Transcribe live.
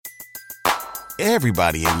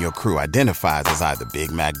Everybody in your crew identifies as either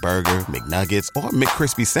Big Mac Burger, McNuggets, or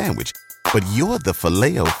McCrispy Sandwich. But you're the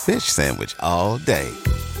Filet-O-Fish Sandwich all day.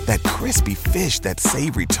 That crispy fish, that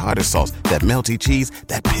savory tartar sauce, that melty cheese,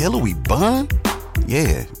 that pillowy bun.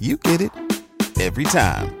 Yeah, you get it. Every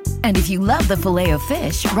time. And if you love the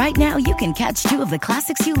Filet-O-Fish, right now you can catch two of the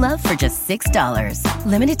classics you love for just $6.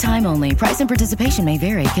 Limited time only. Price and participation may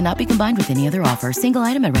vary. Cannot be combined with any other offer. Single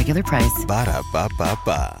item at regular price.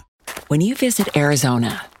 Ba-da-ba-ba-ba. When you visit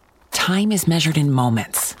Arizona, time is measured in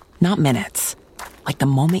moments, not minutes. Like the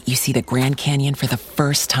moment you see the Grand Canyon for the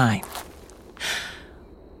first time.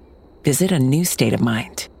 Visit a new state of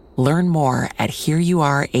mind. Learn more at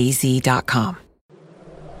hereyouareaz.com.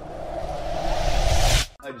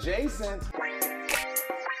 Adjacent.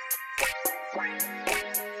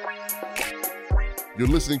 You're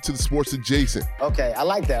listening to the Sports Adjacent. Okay, I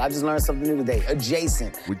like that. I just learned something new today.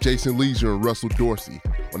 Adjacent. With Jason Leisure and Russell Dorsey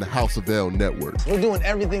on the House of L Network. We're doing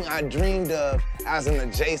everything I dreamed of as an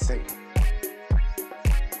adjacent.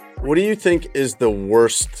 What do you think is the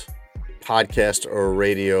worst podcast or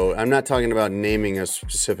radio? I'm not talking about naming a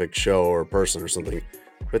specific show or person or something,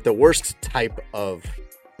 but the worst type of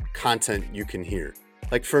content you can hear.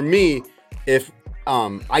 Like for me, if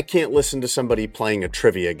I can't listen to somebody playing a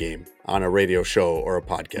trivia game on a radio show or a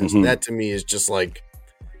podcast. Mm-hmm. That to me is just like,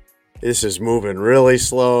 this is moving really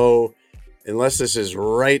slow. Unless this is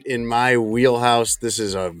right in my wheelhouse, this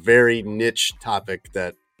is a very niche topic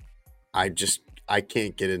that I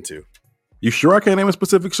can't get into. You sure I can't name a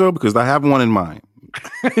specific show? Because I have one in mind.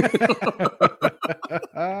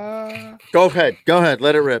 Go ahead.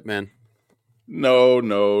 Let it rip, man. No.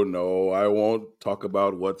 I won't talk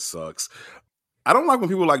about what sucks. I don't like when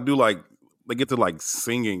people they get to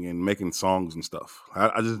singing and making songs and stuff.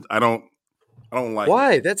 I don't like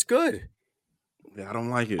Why? it. That's good. Yeah, I don't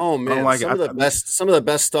like it. Oh man, I don't like some of the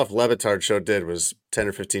best stuff Levitard Show did was 10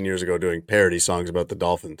 or 15 years ago doing parody songs about the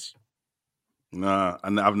Dolphins. Nah,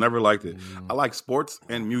 I've never liked it. I like sports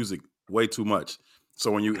and music way too much. So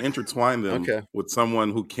when you intertwine them with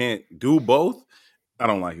someone who can't do both, I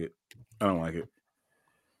don't like it.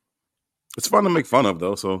 It's fun to make fun of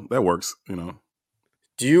though, so that works,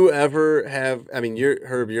 Do you ever have,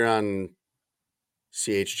 you're on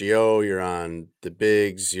CHGO, you're on The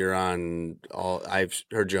Bigs, I've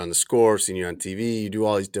heard you on The Score, seen you on TV, you do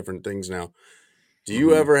all these different things now. Do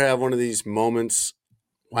you ever have one of these moments?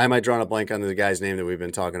 Why am I drawing a blank on the guy's name that we've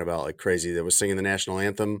been talking about like crazy that was singing the national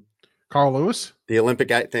anthem? Carl Lewis? The Olympic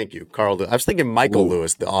guy. Thank you, Carl Lewis. I was thinking Michael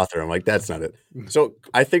Lewis, the author. I'm like, that's not it. So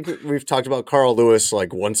I think we've talked about Carl Lewis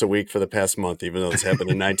like once a week for the past month, even though this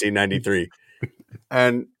happened in 1993.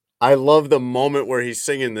 And I love the moment where he's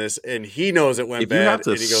singing this and he knows it went bad. You have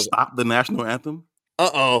to and he goes, stop the national anthem.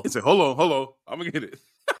 Uh-oh. He said, hold on. I'm going to get it.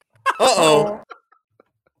 Uh-oh.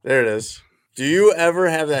 There it is. Do you ever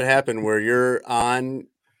have that happen where you're on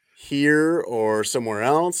here or somewhere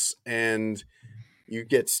else and you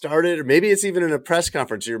get started, or maybe it's even in a press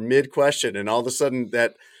conference, you're mid-question, and all of a sudden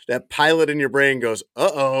that pilot in your brain goes,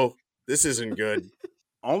 uh-oh, this isn't good.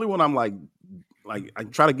 Only when I'm like I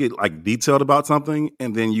try to get detailed about something,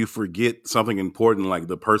 and then you forget something important, like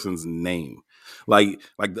the person's name. Like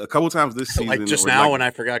a couple times this season. Like just now when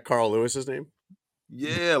I forgot Carl Lewis's name?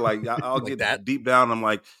 Yeah, I'll like get that deep down. I'm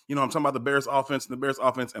like, I'm talking about the Bears offense,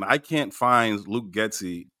 and I can't find Luke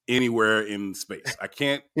Getsy anywhere in space. I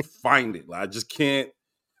can't find it. I just can't.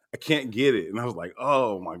 I can't get it. And I was like,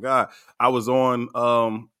 oh my God. I was on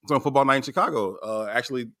Football Night in Chicago.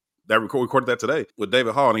 Actually, that recorded that today with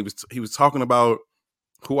David Hall, and he was talking about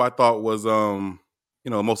who I thought was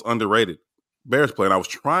most underrated Bears player. And I was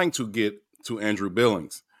trying to get to Andrew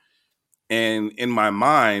Billings, and in my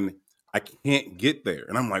mind, I can't get there.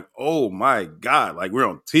 And I'm like, oh my God, we're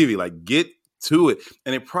on TV, get to it.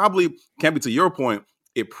 And it probably can't be, to your point,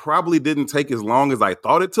 it probably didn't take as long as I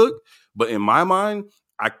thought it took. But in my mind,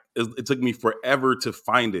 it took me forever to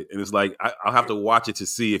find it. And it's like, I'll have to watch it to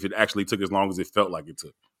see if it actually took as long as it felt like it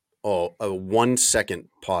took. Oh, a 1 second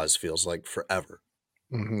pause feels like forever.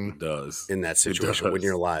 Mm-hmm. It does. In that situation when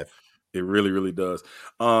you're live. It really, really does.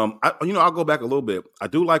 I'll go back a little bit. I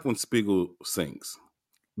do like when Spiegel sings,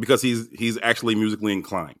 because he's actually musically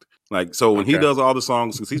inclined. When he does all the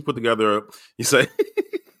songs, because he's put together,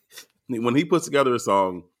 when he puts together a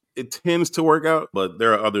song, it tends to work out, but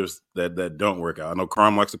there are others that don't work out. I know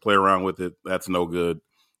Crom likes to play around with it. That's no good.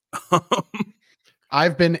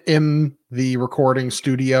 I've been in the recording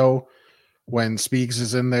studio when Speaks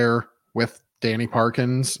is in there with Danny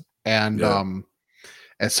Parkins, and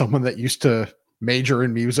as someone that used to major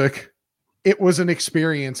in music, it was an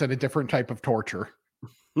experience and a different type of torture.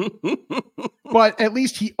 But at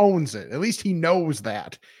least he owns it. At least he knows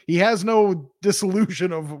that. He has no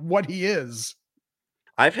disillusion of what he is.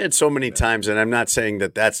 I've had so many times, and I'm not saying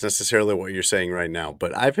that that's necessarily what you're saying right now,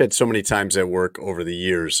 but I've had so many times at work over the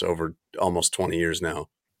years, over almost 20 years now,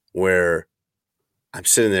 where I'm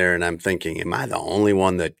sitting there and I'm thinking, am I the only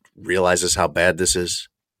one that realizes how bad this is?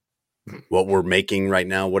 What we're making right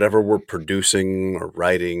now, whatever we're producing or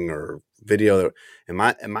writing or video, am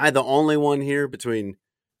I the only one here between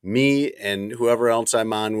me and whoever else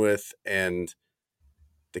I'm on with and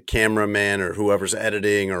the cameraman or whoever's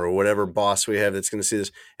editing or whatever boss we have that's going to see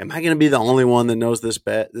this? Am I going to be the only one that knows this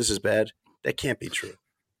is bad? That can't be true.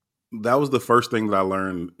 That was the first thing that I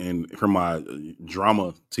learned from my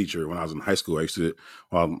drama teacher when I was in high school. I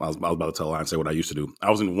was about to tell a lie and say what I used to do. I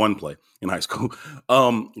was in one play in high school.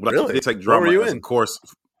 But really? I did take drama as a course,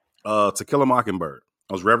 To Kill a Mockingbird.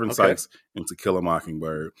 I was Reverend Sykes in To Kill a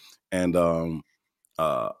Mockingbird. And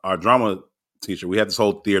our drama teacher, we had this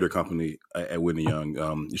whole theater company at Whitney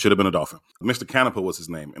Young. You should have been a dolphin. Mr. Canepa was his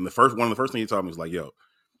name. And one of the first things he taught me was like, yo,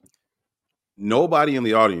 nobody in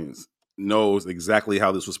the audience knows exactly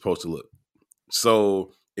how this was supposed to look.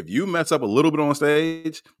 So if you mess up a little bit on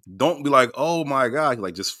stage, don't be like, oh my God,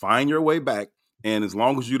 like just find your way back. And as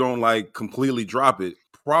long as you don't like completely drop it,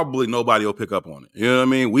 probably nobody will pick up on it. You know what I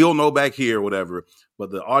mean? We'll know back here or whatever,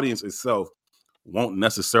 but the audience itself won't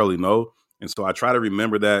necessarily know. And so I try to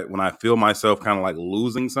remember that when I feel myself kind of like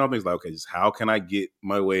losing something, it's like, okay, just how can I get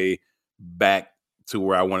my way back to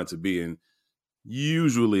where I want it to be? And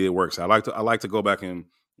usually it works. I like to go back and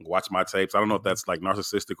watch my tapes. I don't know if that's like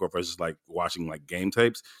narcissistic or if it's just like watching like game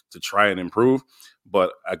tapes to try and improve.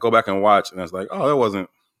 But I go back and watch and it's like, oh, that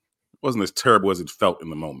wasn't as terrible as it felt in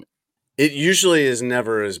the moment. It usually is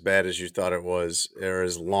never as bad as you thought it was or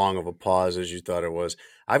as long of a pause as you thought it was.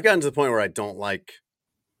 I've gotten to the point where I don't like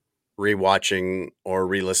rewatching or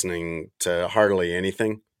re-listening to hardly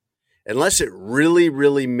anything unless it really,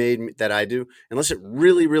 really made me unless it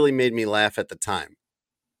really, really made me laugh at the time.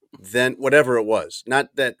 Then whatever it was,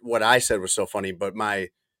 not that what I said was so funny, but my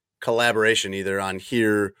collaboration either on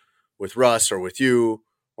here with Russ or with you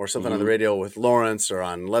or something on the radio with Lawrence or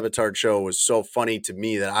on Le Batard show was so funny to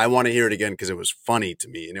me that I want to hear it again because it was funny to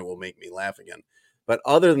me and it will make me laugh again. But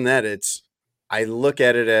other than that, I look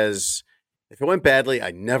at it as if it went badly,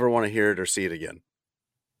 I never want to hear it or see it again.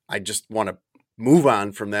 I just want to move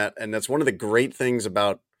on from that. And that's one of the great things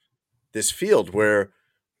about this field where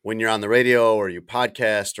when you're on the radio or you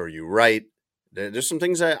podcast or you write, there's some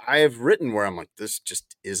things I have written where I'm like, this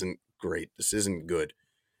just isn't great. This isn't good.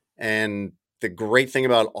 And the great thing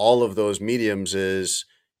about all of those mediums is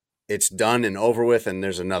it's done and over with. And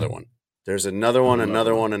there's another one. There's another one,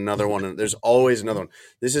 another one, another one. And there's always another one.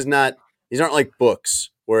 These aren't like books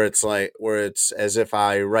where it's as if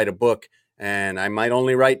I write a book and I might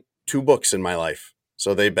only write 2 books in my life.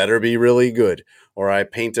 So they better be really good. Or I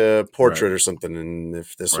paint a portrait or something. And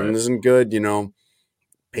if this one isn't good,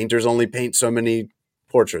 painters only paint so many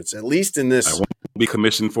portraits. At least in this, I won't be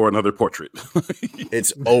commissioned for another portrait.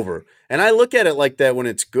 It's over. And I look at it like that when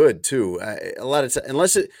it's good too. A lot of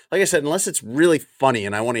unless it's really funny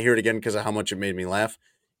and I want to hear it again because of how much it made me laugh.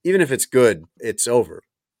 Even if it's good, it's over.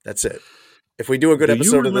 That's it. If we do a good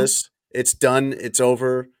episode of this, it's done. It's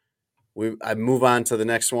over. I move on to the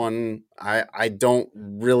next one. I don't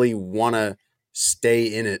really want to stay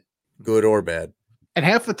in it, good or bad. And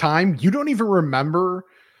half the time, you don't even remember.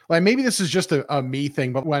 Like maybe this is just a me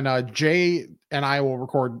thing, but when Jay and I will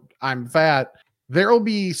record I'm Fat, there will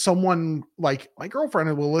be someone like my girlfriend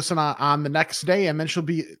who will listen on the next day, and then she'll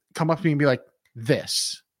come up to me and be like,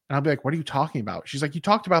 this. And I'll be like, what are you talking about? She's like, you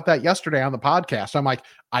talked about that yesterday on the podcast. I'm like,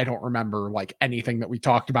 I don't remember like anything that we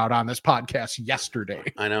talked about on this podcast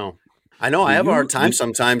yesterday. I know. I have a hard time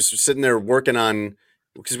sometimes sitting there working on,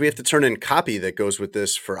 because we have to turn in copy that goes with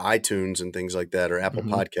this for iTunes and things like that, or Apple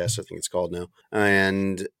Podcasts, I think it's called now.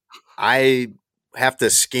 And I have to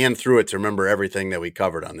scan through it to remember everything that we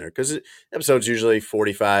covered on there, because episode's usually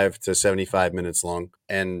 45 to 75 minutes long.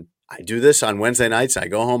 And I do this on Wednesday nights. I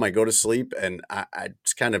go home, I go to sleep, and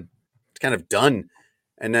it's kind of done.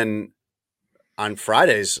 And then on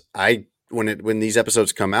Fridays, when these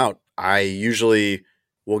episodes come out, I usually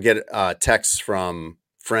will get texts from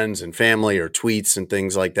friends and family or tweets and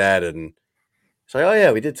things like that. And it's like, oh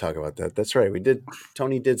yeah, we did talk about that. That's right.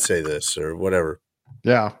 Tony did say this or whatever.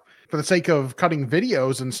 Yeah. For the sake of cutting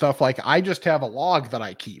videos and stuff, like I just have a log that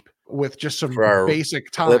I keep with just some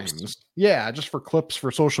basic times. Clips. Yeah. Just for clips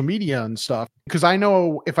for social media and stuff. Because I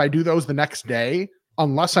know if I do those the next day,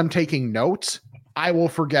 unless I'm taking notes, I will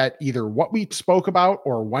forget either what we spoke about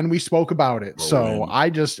or when we spoke about it. So I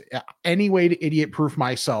just, any way to idiot proof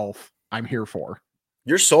myself, I'm here for.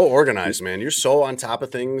 You're so organized, man. You're so on top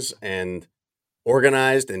of things and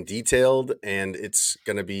organized and detailed, and it's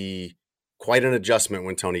going to be quite an adjustment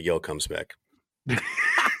when Tony Gill comes back. Damn.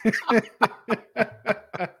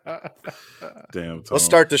 Tom. Let's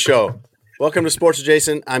start the show. Welcome to Sports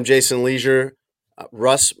Adjacent. I'm Jason Leisure.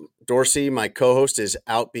 Russ Dorsey, my co-host, is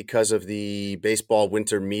out because of the baseball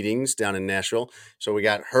winter meetings down in Nashville. So we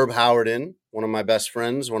got Herb Howard in, one of my best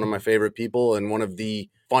friends, one of my favorite people, and one of the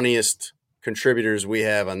funniest contributors we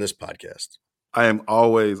have on this podcast. I am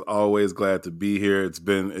always glad to be here. It's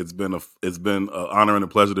been an honor and a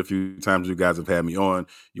pleasure the few times you guys have had me on.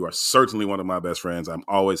 You are certainly one of my best friends. I'm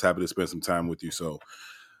always happy to spend some time with you. So,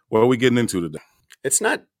 what are we getting into today? It's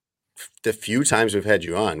not the few times we've had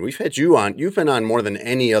you on. We've had you on. You've been on more than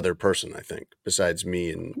any other person, I think, besides me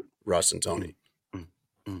and Russ and Tony.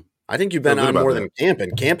 I think you've been on more than Camp,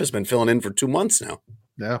 and Camp has been filling in for 2 months now.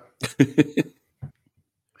 Yeah.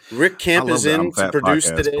 Rick Camp is in to produce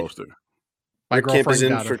today. Poster. My Rick Camp girlfriend is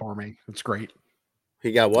in got it for me. It's great.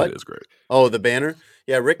 He got what? That is great. Oh, the banner?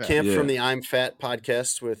 Yeah, Rick Yeah. Camp from the I'm Fat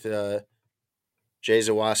podcast with Jay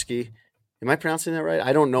Zawaski. Am I pronouncing that right?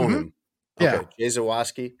 I don't know him. Okay, Yeah. Jay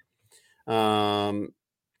Zawaski. And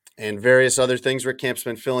various other things. Rick Camp's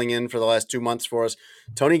been filling in for the last 2 months for us.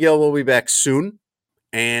 Tony Gill will be back soon,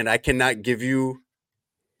 and I cannot give you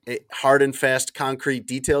hard and fast concrete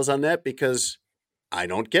details on that because I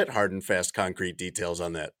don't get hard and fast concrete details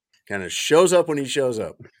on that. Kind of shows up when he shows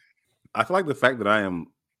up. I feel like the fact that I am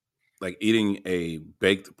like eating a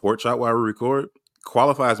baked pork chop while we record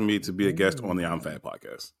qualifies me to be a guest on the I'm Fat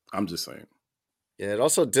podcast. I'm just saying. Yeah, it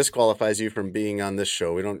also disqualifies you from being on this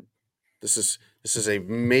show. We don't. This is a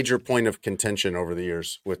major point of contention over the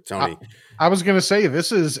years with Tony. I was going to say,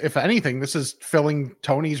 this is, if anything, this is filling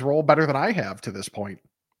Tony's role better than I have to this point.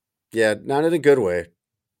 Yeah, not in a good way.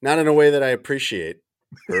 Not in a way that I appreciate,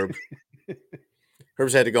 Herb.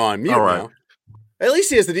 Herb's had to go on mute now. At least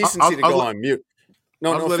he has the decency to go on mute.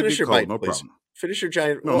 No, finish your bite, please. Problem. Finish your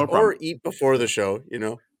giant, or eat before the show, you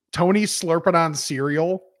know. Tony slurping on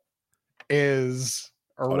cereal is,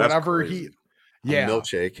 or whatever he... Yeah. A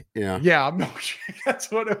milkshake. Yeah. Yeah, a milkshake. That's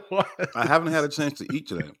what it was. I haven't had a chance to eat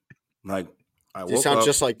today. Like, you sound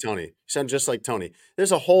just like Tony. You sound just like Tony.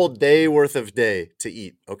 There's a whole day worth of day to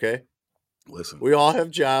eat, okay? Listen. We all have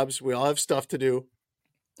jobs. We all have stuff to do.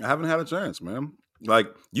 I haven't had a chance, man. Like,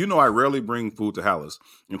 I rarely bring food to Hallis.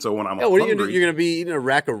 And so when I'm what hungry... are you going to do? You're going to be eating a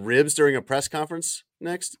rack of ribs during a press conference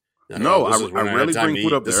next? No, I rarely bring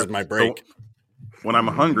food up there. This is my break. So when I'm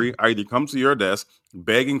hungry, I either come to your desk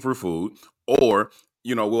begging for food, or,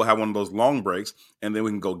 we'll have one of those long breaks, and then we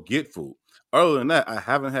can go get food. Other than that, I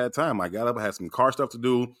haven't had time. I got up, I had some car stuff to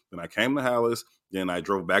do, then I came to Hallis, then I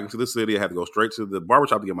drove back into the city. I had to go straight to the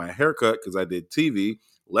barbershop to get my hair cut because I did TV,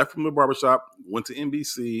 left from the barbershop, went to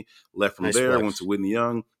NBC, left from there, went to Whitney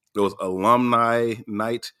Young. There was alumni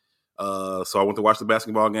night, so I went to watch the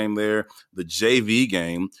basketball game there. The JV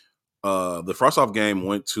game, the Frostoff game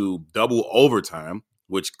went to double overtime,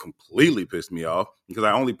 which completely pissed me off because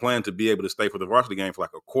I only planned to be able to stay for the varsity game for like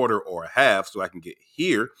a quarter or a half so I can get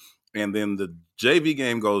here. And then the JV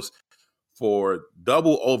game goes for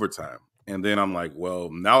double overtime. And then I'm like, well,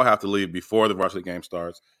 now I have to leave before the varsity game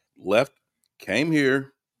starts. Left, came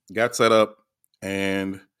here, got set up,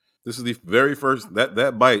 and this is the very first,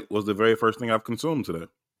 that bite was the very first thing I've consumed today.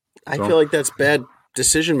 I feel like that's bad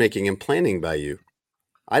decision-making and planning by you.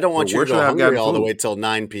 I don't want you to go hungry all the way till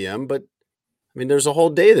 9 p.m., but I mean, there's a whole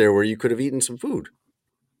day there where you could have eaten some food.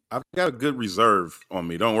 I've got a good reserve on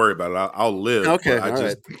me. Don't worry about it. I'll live. Okay, I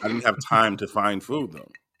didn't have time to find food, though.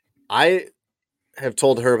 I have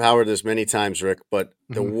told Herb Howard this many times, Rick, but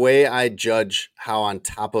the way I judge how on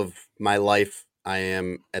top of my life I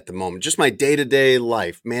am at the moment, just my day-to-day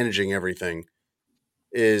life, managing everything,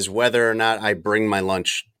 is whether or not I bring my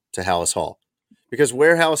lunch to Hallis Hall. Because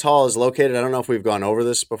where Hallis Hall is located, I don't know if we've gone over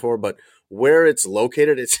this before, but where it's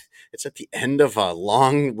located, it's at the end of a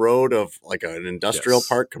long road of like an industrial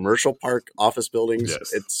park, commercial park, office buildings.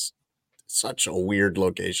 Yes. It's such a weird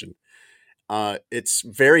location. It's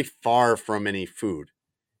very far from any food.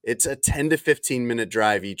 It's a 10 to 15 minute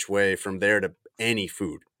drive each way from there to any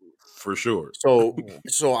food. For sure. So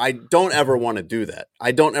I don't ever want to do that.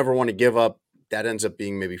 I don't ever want to give up. That ends up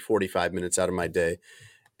being maybe 45 minutes out of my day.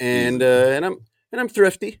 And I'm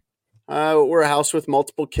thrifty. We're a house with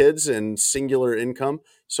multiple kids and singular income,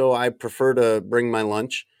 so I prefer to bring my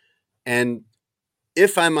lunch. And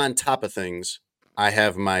if I'm on top of things, I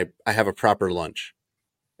have a proper lunch.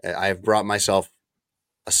 I have brought myself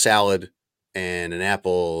a salad and an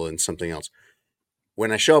apple and something else.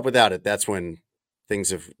 When I show up without it, that's when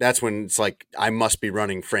that's when it's like I must be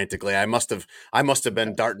running frantically. I must have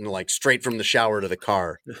been darting like straight from the shower to the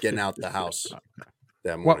car, getting out the house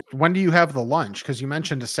that morning. When do you have the lunch? Because you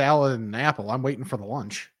mentioned a salad and an apple. I'm waiting for the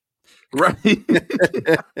lunch. Right.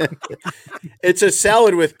 It's a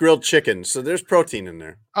salad with grilled chicken, so there's protein in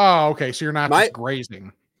there. Oh, okay. So you're not just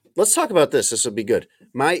grazing. Let's talk about this. This will be good.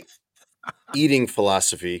 My eating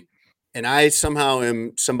philosophy, and I somehow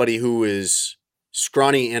am somebody who is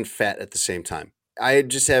scrawny and fat at the same time. I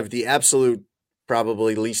just have the absolute,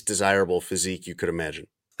 probably least desirable physique you could imagine,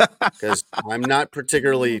 because I'm not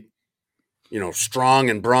particularly, strong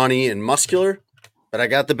and brawny and muscular, but I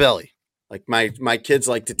got the belly. Like my kids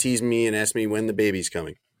like to tease me and ask me when the baby's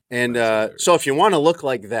coming. And so if you want to look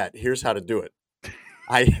like that, here's how to do it.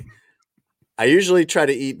 I usually try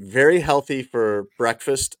to eat very healthy for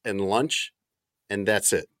breakfast and lunch, and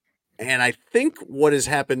that's it. And I think what has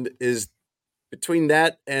happened is between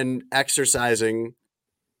that and exercising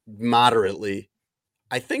moderately,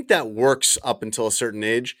 I think that works up until a certain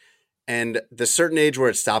age. And the certain age where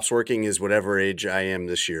it stops working is whatever age I am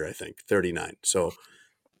this year, I think, 39. So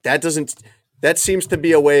that seems to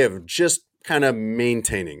be a way of just kind of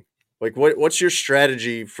maintaining. Like, what's your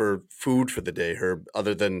strategy for food for the day, Herb,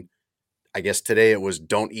 other than, I guess today it was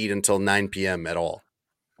don't eat until 9 p.m. at all?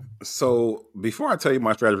 So before I tell you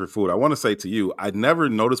my strategy for food, I want to say to you, I never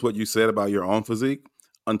noticed what you said about your own physique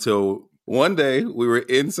until one day we were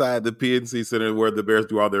inside the PNC Center where the Bears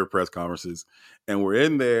do all their press conferences. And we're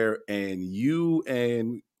in there, and you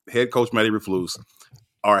and head coach Matty Eberflus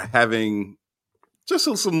are having just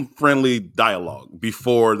some friendly dialogue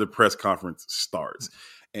before the press conference starts.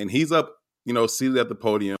 And he's up, seated at the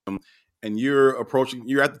podium, and you're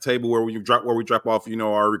at the table where we drop off,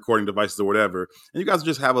 our recording devices or whatever. And you guys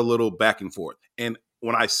just have a little back and forth. And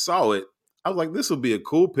when I saw it, I was like, this would be a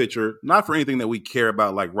cool picture, not for anything that we care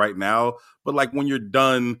about like right now, but like when you're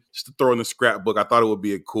done, just to throw in the scrapbook, I thought it would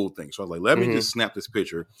be a cool thing. So I was like, let me just snap this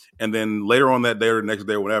picture. And then later on that day or the next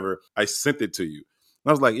day or whatever, I sent it to you. And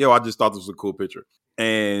I was like, yo, I just thought this was a cool picture.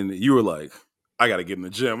 And you were like, I got to get in the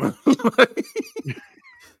gym.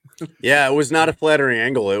 Yeah, it was not a flattering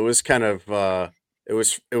angle. It was kind of it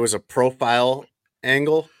was a profile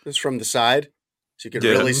angle. It was from the side, so you could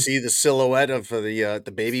really see the silhouette of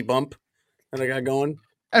the baby bump that I got going.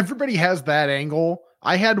 Everybody has that angle.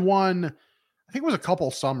 I had one, I think it was a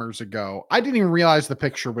couple summers ago. I didn't even realize the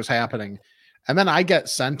picture was happening, and then I get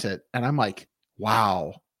sent it, and I'm like,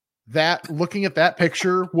 wow. That looking at that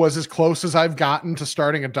picture was as close as I've gotten to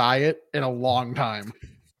starting a diet in a long time.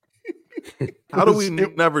 How do we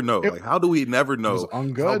never know? How do we never know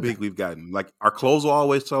how big we've gotten? Like our clothes will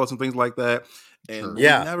always tell us and things like that. And we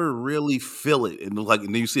never really feel it. And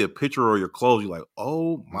then you see a picture or your clothes, you're like,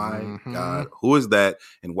 oh my God, who is that?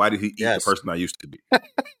 And why did he eat the person I used to be?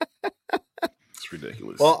 It's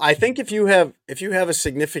ridiculous. Well, I think if you have a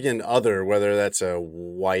significant other, whether that's a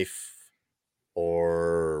wife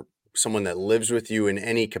or someone that lives with you in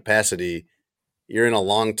any capacity, you're in a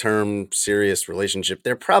long-term serious relationship,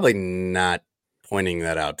 they're probably not pointing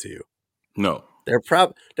that out to you. No.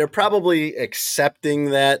 They're probably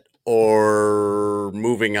accepting that or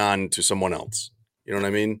moving on to someone else. You know what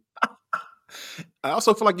I mean? I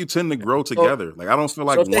also feel like you tend to grow together. Like I don't feel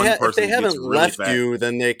like one person if they haven't really left fat. you,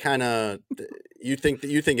 then they kind of you think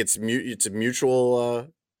it's a mutual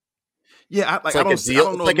yeah, it's like a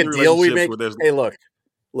deal. It's like a deal we make. Hey, look,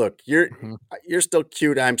 you're still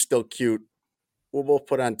cute. I'm still cute. We'll both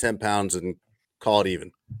put on 10 pounds and call it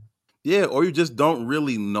even. Yeah, or you just don't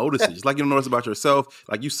really notice it. It's like you don't notice about yourself.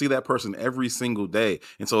 Like you see that person every single day.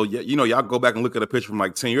 And so, y'all go back and look at a picture from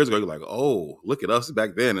like 10 years ago. You're like, oh, look at us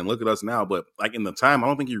back then and look at us now. But like in the time, I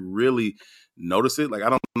don't think you really notice it. Like I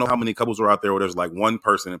don't know how many couples are out there where there's like one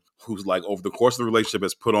person who's like over the course of the relationship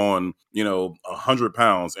has put on, 100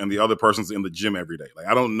 pounds and the other person's in the gym every day. Like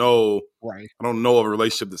I don't know. Right. I don't know of a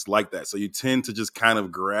relationship that's like that. So you tend to just kind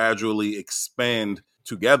of gradually expand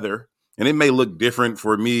together. And it may look different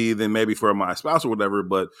for me than maybe for my spouse or whatever,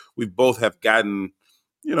 but we both have gotten,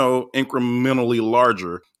 incrementally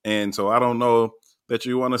larger. And so I don't know that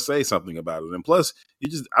you want to say something about it. And plus,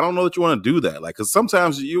 I don't know that you want to do that. Like, because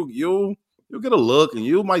sometimes you'll get a look and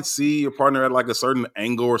you might see your partner at like a certain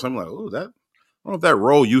angle or something like, oh, I don't know if that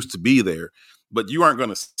role used to be there. But you aren't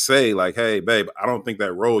going to say like, hey, babe, I don't think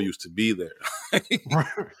that role used to be there.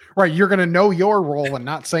 Right. You're going to know your role and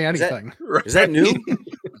not say anything. Is that new?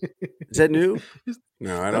 Is that new?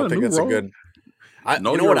 No, I don't think that's role? A good.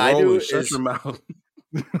 You know what I do is shut your mouth.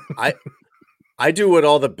 I do what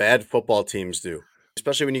all the bad football teams do,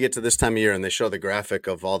 especially when you get to this time of year and they show the graphic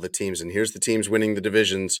of all the teams. And here's the teams winning the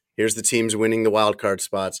divisions. Here's the teams winning the wild card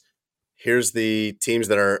spots. Here's the teams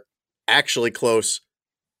that are actually close.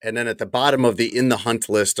 And then at the bottom of the in the hunt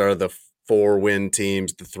list are the 4-win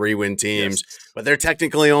teams, the 3-win teams, but they're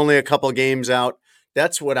technically only a couple games out.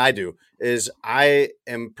 That's what I do, is I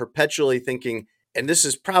am perpetually thinking, and this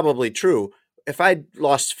is probably true, if I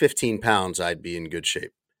lost 15 pounds, I'd be in good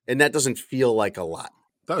shape. And that doesn't feel like a lot.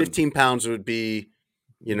 15 pounds would be,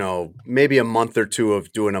 maybe a month or two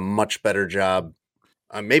of doing a much better job.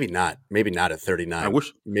 Maybe not at 39. I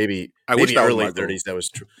wish maybe early 30s that was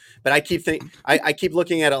true. But I keep I keep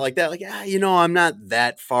looking at it like that. Like, I'm not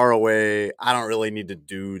that far away. I don't really need to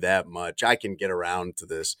do that much. I can get around to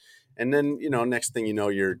this. And then, next thing you know,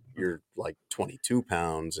 you're like 22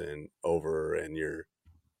 pounds and over, and you're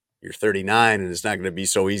 39, and it's not going to be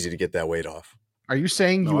so easy to get that weight off. Are you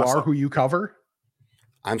saying you are who you cover?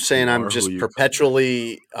 I'm saying I'm just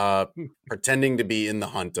perpetually pretending to be in the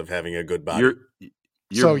hunt of having a good body.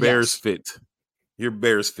 You're Bears fit. You're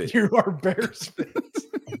Bears fit. You are Bears fit.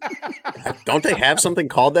 Don't they have something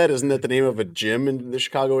called that? Isn't that the name of a gym in the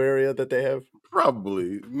Chicago area that they have?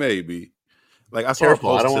 Probably, maybe. Like I saw Careful,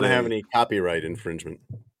 a post I don't want to today. have any copyright infringement.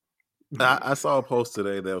 I saw a post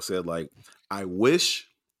today that said, like, I wish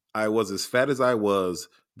I was as fat as I was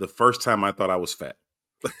the first time I thought I was fat.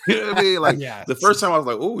 You know what I mean? Like the first time I was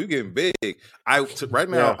like, "Oh, you're getting big." Right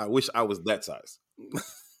now, I wish I was that size.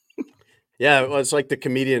 Yeah, well, it's like the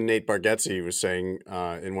comedian Nate Bargatze was saying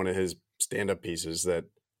in one of his stand-up pieces that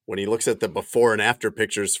when he looks at the before and after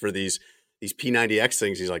pictures for these P90X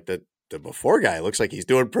things, he's like, the before guy looks like he's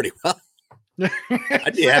doing pretty well.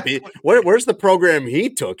 I'd be happy. Where's the program he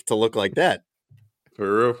took to look like that?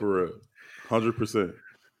 For real. 100%.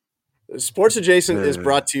 Sports Adjacent is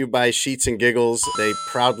brought to you by Sheets and Giggles. They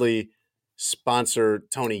proudly sponsor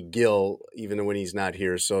Tony Gill, even when he's not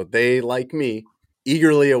here. So they, like me,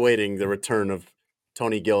 eagerly awaiting the return of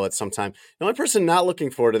Tony Gill at some time. The only person not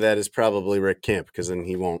looking forward to that is probably Rick Camp, because then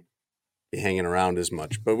he won't be hanging around as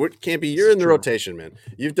much. But Campy, you're in the rotation, man.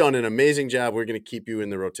 You've done an amazing job. We're going to keep you in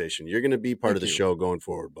the rotation. You're going to be part of the show going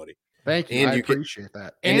forward, buddy. Thank you. And I appreciate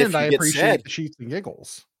that. And I appreciate the Sheets and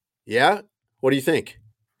Giggles. Yeah? What do you think?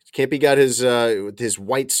 Campy got his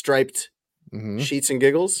white striped Sheets and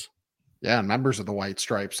Giggles? Yeah, members of the White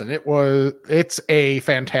Stripes. And it's a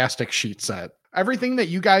fantastic sheet set. Everything that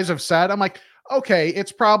you guys have said, I'm like, okay,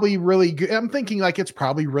 it's probably really good. I'm thinking like it's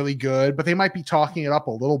probably really good, but they might be talking it up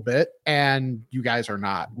a little bit, and you guys are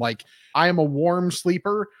not. Like, I am a warm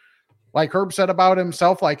sleeper. Like Herb said about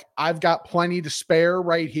himself, like I've got plenty to spare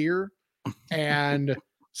right here. And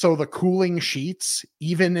so the cooling sheets,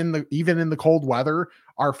 even in the cold weather,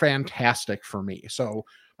 are fantastic for me. So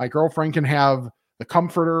my girlfriend can have the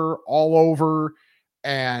comforter all over,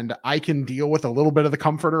 and I can deal with a little bit of the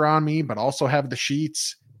comforter on me, but also have the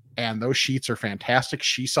sheets. And those sheets are fantastic.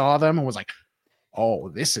 She saw them and was like, "Oh,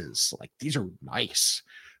 these are nice."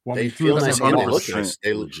 When they feel nice and they look nice.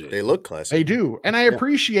 They look classy. They do. And I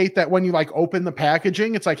appreciate that when you like open the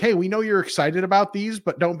packaging, it's like, hey, we know you're excited about these,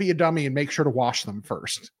 but don't be a dummy and make sure to wash them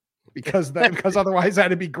first. Because otherwise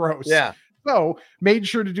that'd be gross. Yeah. So made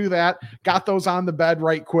sure to do that. Got those on the bed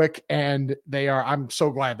right quick. And I'm so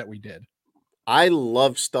glad that we did. I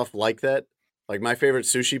love stuff like that. Like my favorite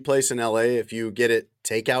sushi place in LA, if you get it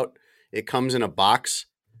takeout, it comes in a box.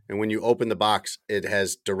 And when you open the box, it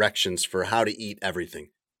has directions for how to eat everything.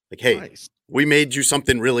 Like, hey, we made you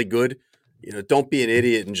something really good. Don't be an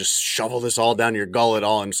idiot and just shovel this all down your gullet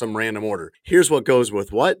all in some random order. Here's what goes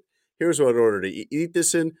with what. Here's what order to eat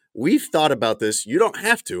this in. We've thought about this. You don't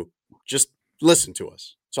have to. Just listen to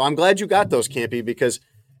us. So I'm glad you got those, Campy, because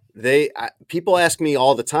people ask me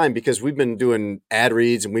all the time, because we've been doing ad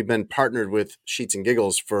reads and we've been partnered with Sheets and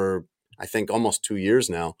Giggles for, I think, almost 2 years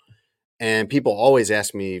now. And people always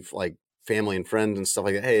ask me, like family and friends and stuff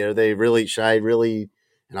like that, hey, should I really?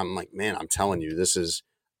 And I'm like, man, I'm telling you,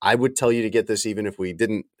 I would tell you to get this even if we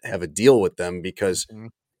didn't have a deal with them, because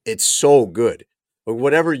it's so good. But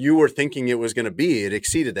whatever you were thinking it was going to be, it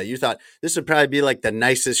exceeded that. You thought this would probably be like the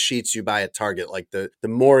nicest sheets you buy at Target, like the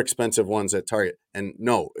more expensive ones at Target. And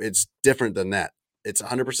no, it's different than that. It's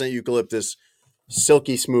 100% eucalyptus,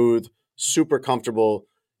 silky smooth, super comfortable.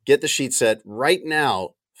 Get the sheet set right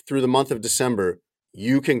now through the month of December.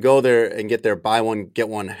 You can go there and get their buy one, get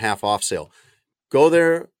one half off sale. Go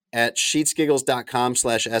there at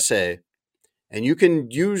sheetsgiggles.com/SA. And you can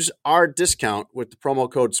use our discount with the promo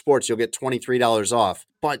code SPORTS. You'll get $23 off.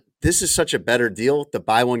 But this is such a better deal. The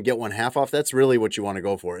buy one, get one half off. That's really what you want to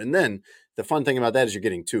go for. And then the fun thing about that is you're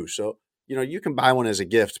getting two. So, you can buy one as a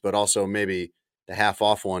gift, but also maybe the half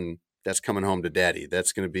off one that's coming home to daddy.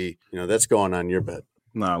 That's going to be, that's going on your bed.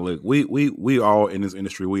 Nah, look, we all in this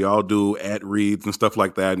industry, we all do ad reads and stuff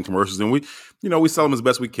like that and commercials. And we sell them as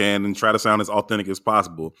best we can and try to sound as authentic as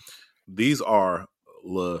possible. these are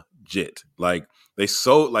legit. Like they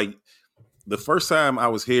so like the first time I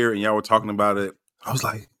was here and y'all were talking about it, I was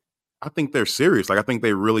like, I think they're serious. Like I think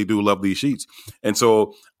they really do love these sheets. And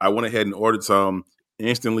so I went ahead and ordered some.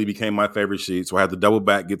 Instantly became my favorite sheet. So I had to double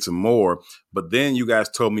back, get some more. But then you guys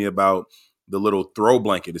told me about the little throw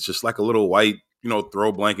blanket. It's just like a little white,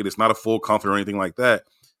 throw blanket. It's not a full comfort or anything like that.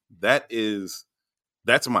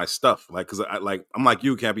 That's my stuff. Like, cause I'm like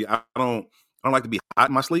you, Campy. I don't like to be hot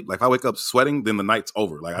in my sleep. Like if I wake up sweating, then the night's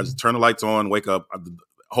over. Like I just turn the lights on, wake up, the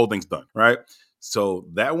whole thing's done. Right. So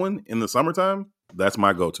that one in the summertime, that's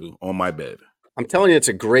my go-to on my bed. I'm telling you, it's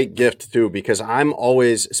a great gift too, because I'm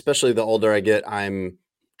always, especially the older I get, I'm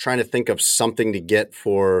trying to think of something to get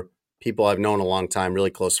for people I've known a long time, really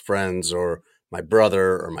close friends or my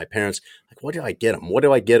brother or my parents. Like, what do I get them? What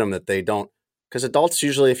do I get them that they don't? Because adults,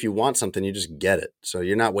 usually if you want something, you just get it. So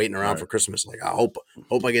you're not waiting around for Christmas. Like, I hope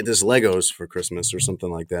I get this Legos for Christmas or something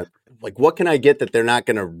like that. Like, what can I get that they're not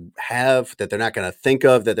going to have, that they're not going to think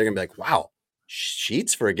of, that they're going to be like, wow,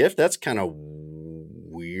 sheets for a gift? That's kind of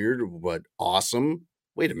weird, but awesome.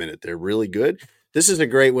 Wait a minute, they're really good. This is a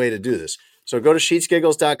great way to do this. So go to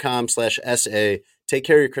sheetsgiggles.com/SA. Take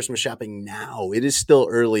care of your Christmas shopping now. It is still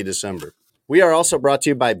early December. We are also brought to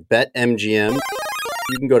you by BetMGM.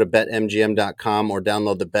 You can go to betmgm.com or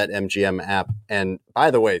download the BetMGM app. And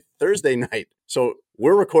by the way, Thursday night. So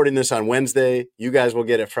we're recording this on Wednesday. You guys will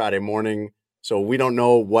get it Friday morning. So we don't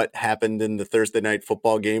know what happened in the Thursday night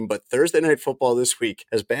football game, but Thursday night football this week,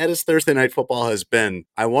 as bad as Thursday night football has been,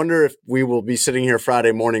 I wonder if we will be sitting here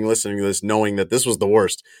Friday morning listening to this knowing that this was the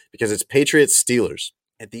worst, because it's Patriots-Steelers.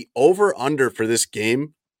 And the over-under for this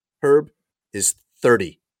game, Herb, is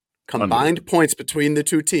 30. Combined points between the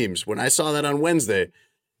two teams. When I saw that on Wednesday,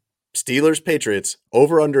 Steelers-Patriots,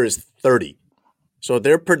 over-under is 30. So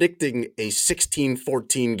they're predicting a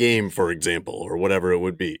 16-14 game, for example, or whatever it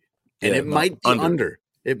would be. And it might be under.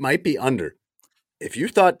 It might be under. If you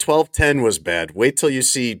thought 12-10 was bad, wait till you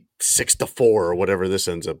see 6-4 or whatever this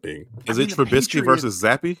ends up being. Is it Trubisky versus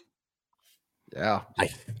Zappy? Yeah.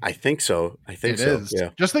 I think so. I think so. Is. Yeah.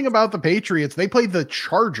 Just think about the Patriots. They played the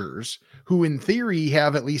Chargers, who in theory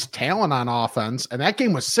have at least talent on offense, and that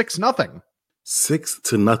game was 6-0.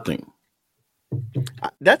 6-0.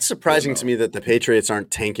 That's surprising to me that the Patriots aren't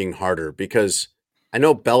tanking harder, because I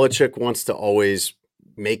know Belichick wants to always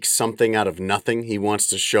make something out of nothing. He wants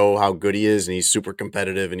to show how good he is, and he's super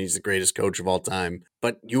competitive, and he's the greatest coach of all time.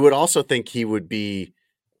 But you would also think he would be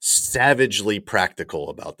savagely practical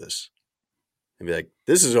about this and be like,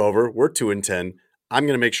 this is over. We're 2-10. I'm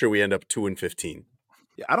going to make sure we end up 2-15.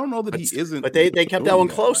 Yeah, I don't know that he isn't. But they kept that one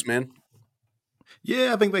close, man.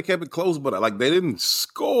 Yeah, I think they kept it close, but like they didn't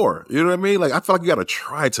score. You know what I mean? Like I feel like you got to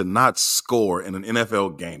try to not score in an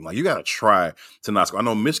NFL game. Like you got to try to not score. I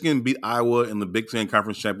know Michigan beat Iowa in the Big Ten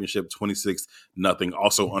Conference Championship 26-0,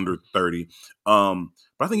 also under 30. But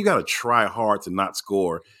I think you got to try hard to not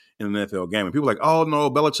score in an NFL game. And people are like, oh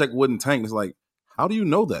no, Belichick wouldn't tank. It's like, how do you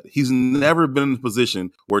know that? He's never been in a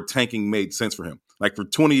position where tanking made sense for him. Like for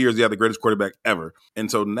 20 years, he had the greatest quarterback ever.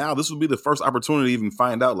 And so now this would be the first opportunity to even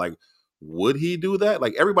find out, like, would he do that?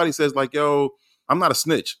 Like everybody says, like, yo, I'm not a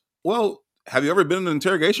snitch. Well, have you ever been in an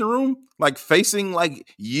interrogation room, like facing like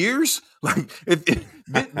years? Like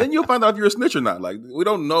then you'll find out if you're a snitch or not. Like we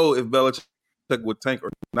don't know if Belichick would tank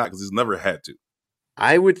or not because he's never had to.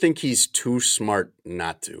 I would think he's too smart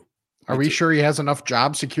not to. Are we sure he has enough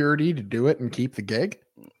job security to do it and keep the gig?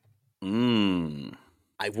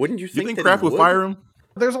 I wouldn't. You think Kraft would fire him?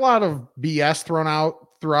 There's a lot of BS thrown out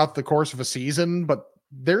throughout the course of a season, but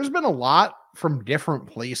there's been a lot from different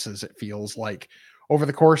places, it feels like, over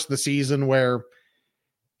the course of the season, where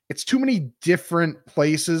it's too many different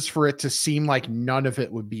places for it to seem like none of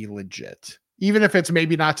it would be legit. Even if it's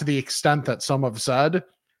maybe not to the extent that some have said,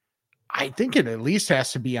 I think it at least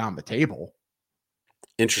has to be on the table.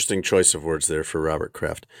 Interesting choice of words there for Robert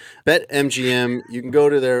Kraft. BetMGM, you can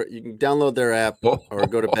download their app or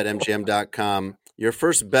go to betmgm.com. Your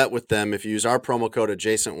first bet with them, if you use our promo code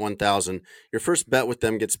adjacent1000, your first bet with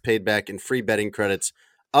them gets paid back in free betting credits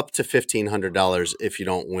up to $1,500 if you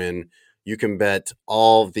don't win. You can bet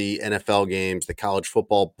all of the NFL games, the college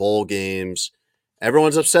football bowl games.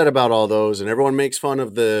 Everyone's upset about all those, and everyone makes fun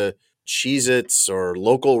of the Cheez-Its or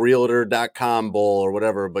localrealtor.com bowl or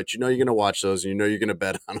whatever, but you know you're going to watch those and you know you're going to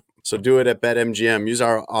bet on them. So do it at BetMGM. Use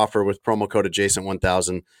our offer with promo code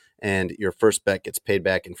adjacent1000. And your first bet gets paid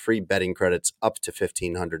back in free betting credits up to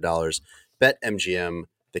 $1,500. BetMGM,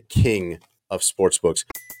 the king of sportsbooks.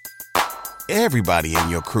 Everybody in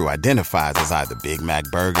your crew identifies as either Big Mac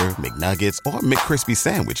Burger, McNuggets, or McCrispy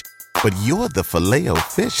Sandwich. But you're the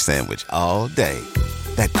Filet-O-Fish Sandwich all day.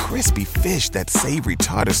 That crispy fish, that savory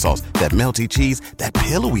tartar sauce, that melty cheese, that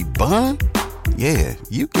pillowy bun. Yeah,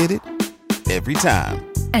 you get it. Every time.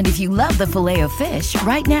 And if you love the Filet-O-Fish,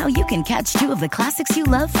 right now you can catch two of the classics you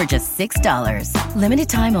love for just $6. Limited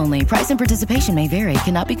time only. Price and participation may vary.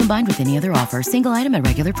 Cannot be combined with any other offer. Single item at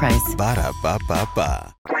regular price.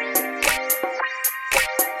 Ba-da-ba-ba-ba.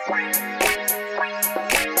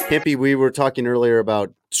 Campy, we were talking earlier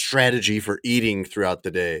about strategy for eating throughout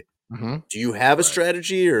the day. Mm-hmm. Do you have a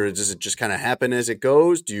strategy, or does it just kind of happen as it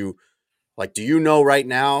goes? Do you know right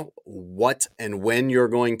now what and when you're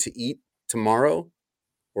going to eat tomorrow?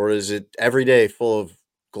 Or is it every day full of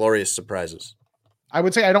glorious surprises? I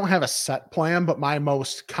would say I don't have a set plan, but my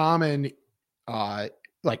most common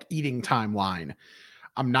eating timeline,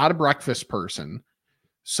 I'm not a breakfast person.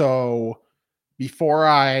 So before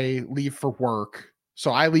I leave for work,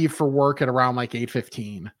 so I leave for work at around like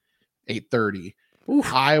 8:15, 8:30.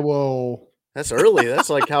 I will. That's early. That's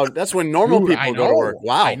that's when normal people go to work.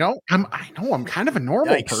 Wow. I know. I'm kind of a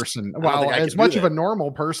normal person. Well, as much of a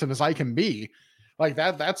normal person as I can be. Like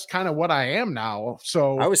that's kind of what I am now.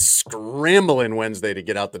 So I was scrambling Wednesday to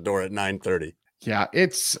get out the door at 9:30. Yeah,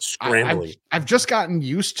 it's scrambling. I've just gotten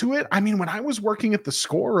used to it. I mean, when I was working at the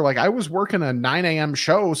Score, like I was working a 9 a.m.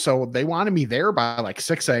 show, so they wanted me there by like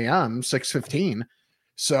 6 a.m., 6:15.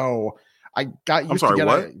 So I got used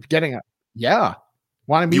to getting a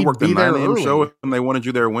wanted me you worked to be a there 9 a.m. early. show and they wanted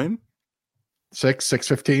you there when?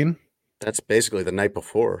 6:15. That's basically the night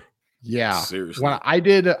before. Yeah. Seriously. When I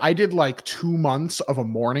did like 2 months of a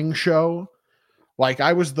morning show. Like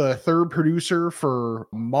I was the third producer for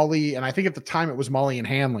Mully, and I think at the time it was Mully and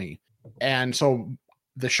Hanley. And so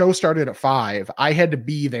the show started at 5. I had to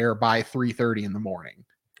be there by 3:30 in the morning.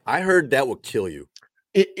 I heard that would kill you.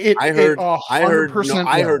 I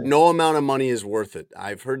heard no amount of money is worth it.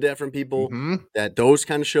 I've heard that from people that those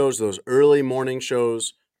kind of shows, those early morning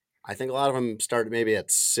shows, I think a lot of them start maybe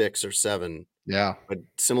at 6 or 7. Yeah. But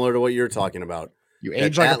similar to what you're talking about. You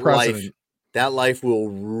age like a president. That life will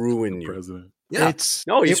ruin you. President. Yeah.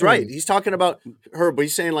 He's right. He's talking about her, but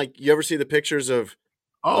he's saying like, you ever see the pictures of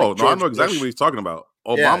I know exactly what he's talking about.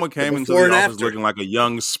 Obama came into the office looking like a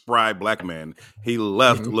young, spry black man. He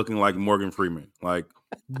left looking like Morgan Freeman. Like,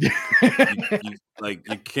 you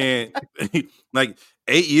can't. Like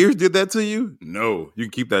 8 years did that to you? No, you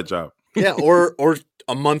can keep that job. Yeah, or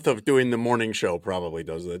a month of doing the morning show probably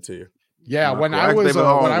does that to you. Yeah, when I was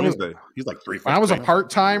he's like 3. When I was a part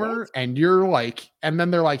timer, and you're like, and then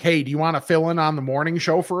they're like, "Hey, do you want to fill in on the morning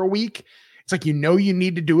show for a week?" It's like, you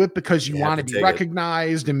need to do it because you want to be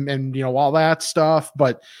recognized and all that stuff.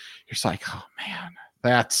 But you're just like, oh man,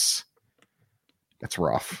 that's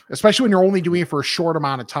rough, especially when you're only doing it for a short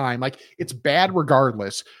amount of time. Like it's bad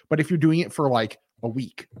regardless, but if you're doing it for like a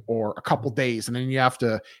week or a couple days, and then you have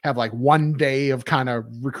to have like 1 day of kind of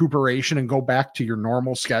recuperation and go back to your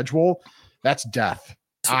normal schedule, that's death.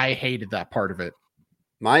 I hated that part of it.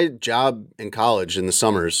 My job in college in the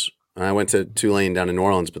summers, I went to Tulane down in New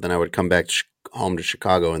Orleans, but then I would come back home to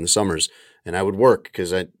Chicago in the summers, and I would work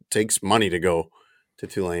because it takes money to go to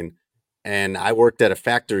Tulane. And I worked at a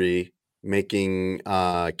factory making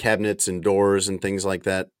cabinets and doors and things like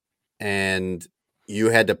that. And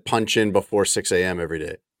you had to punch in before 6 a.m. every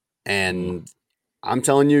day. And I'm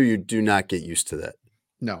telling you, you do not get used to that.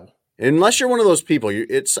 No. Unless you're one of those people.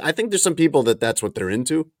 I think there's some people that's what they're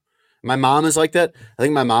into. My mom is like that. I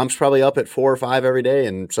think my mom's probably up at 4 or 5 every day.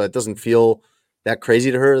 And so it doesn't feel that crazy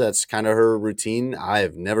to her. That's kind of her routine. I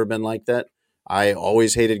have never been like that. I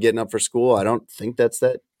always hated getting up for school. I don't think that's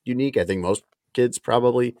that unique. I think most kids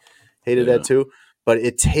probably hated that too. But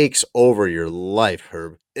it takes over your life,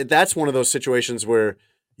 Herb. That's one of those situations where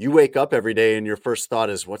you wake up every day and your first thought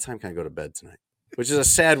is, what time can I go to bed tonight? Which is a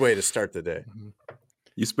sad way to start the day.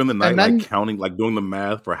 You spend the night like counting, like doing the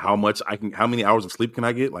math for how many hours of sleep can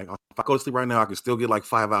I get? Like if I go to sleep right now, I can still get like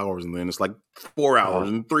 5 hours, and then it's like 4 hours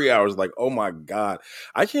and 3 hours. Like, oh my God,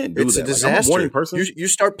 I can't do that. It's a disaster. I'm a morning person. You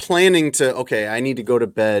start planning to, okay, I need to go to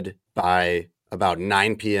bed by about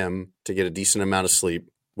 9 p.m. to get a decent amount of sleep,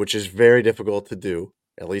 which is very difficult to do,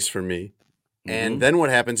 at least for me. And then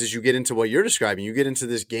what happens is you get into what you're describing. You get into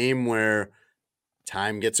this game where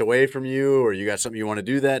time gets away from you, or you got something you want to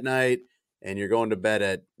do that night, and you're going to bed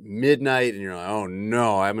at midnight, and you're like, oh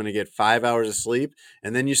no, I'm going to get 5 hours of sleep.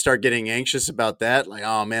 And then you start getting anxious about that. Like,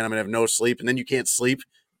 oh man, I'm going to have no sleep. And then you can't sleep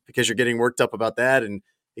because you're getting worked up about that. And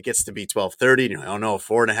it gets to be 12:30, and you're like, oh no,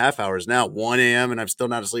 4.5 hours now, 1 a.m. and I'm still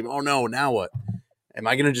not asleep. Oh no, now what? Am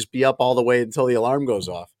I going to just be up all the way until the alarm goes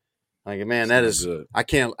off? Like, man, that is good. I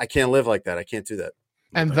can't live like that. I can't do that.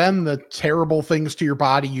 And then the terrible things to your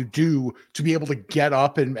body you do to be able to get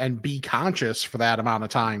up and be conscious for that amount of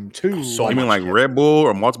time too. So you mean like Red Bull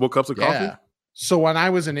or multiple cups of coffee? So when I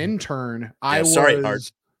was an intern,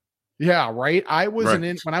 Hart. Yeah, right. When I was an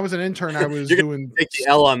intern, I was doing take the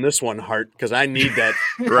L on this one, Hart, because I need that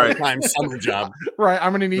part-time summer job. Right,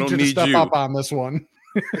 I'm going to need you to step up on this one.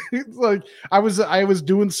 It's like I was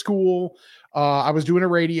doing school. I was doing a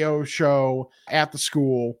radio show at the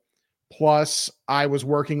school. Plus, I was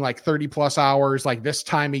working like 30 plus hours, like this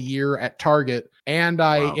time of year at Target, and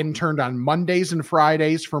I interned on Mondays and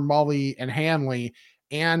Fridays for Mully and Hanley,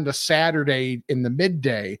 and a Saturday in the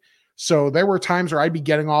midday. So there were times where I'd be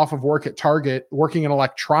getting off of work at Target, working in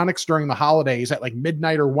electronics during the holidays at like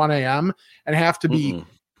midnight or 1 a.m. and have to be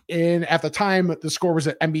in, at the time, the score was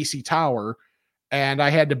at NBC Tower, and I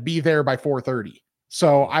had to be there by 4:30.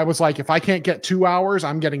 So I was like, if I can't get 2 hours,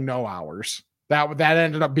 I'm getting no hours. That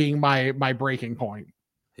ended up being my breaking point.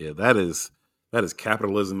 Yeah, that is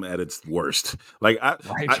capitalism at its worst. Like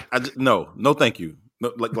no, thank you.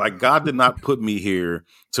 No, like God did not put me here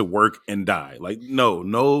to work and die. Like,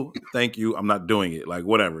 no, thank you. I'm not doing it. Like,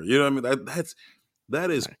 whatever. You know what I mean? That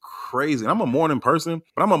is crazy. And I'm a morning person,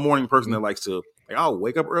 but I'm a morning person that likes to, like, I'll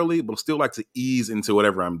wake up early, but still like to ease into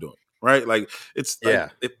whatever I'm doing. Right? Like, it's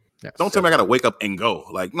don't tell me I gotta wake up and go.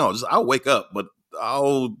 Like, no, just I'll wake up, but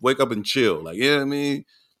I'll wake up and chill. Like, you know what I mean?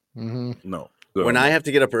 Mm-hmm. No. When I have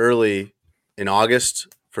to get up early in August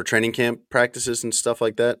for training camp practices and stuff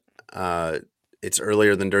like that, it's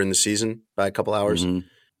earlier than during the season by a couple hours. Mm-hmm.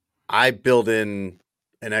 I build in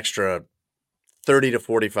an extra 30 to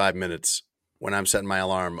 45 minutes when I'm setting my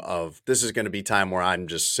alarm of this is going to be time where I'm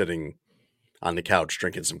just sitting on the couch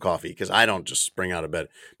drinking some coffee because I don't just spring out of bed.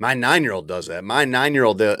 My 9-year-old does that. My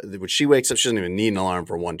 9-year-old, when she wakes up, she doesn't even need an alarm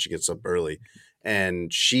for one. She gets up early,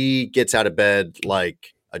 and she gets out of bed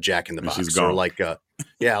like a Jack in the Box or like a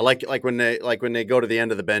like when they go to the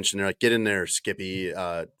end of the bench and they're like, get in there, Skippy,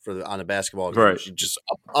 on the basketball game. Right. She just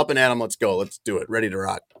up and at them. Let's go. Let's do it. Ready to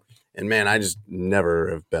rock. And man, I just never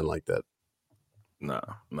have been like that. No,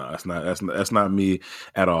 that's not me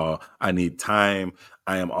at all. I need time.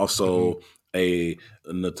 I am also a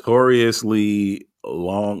notoriously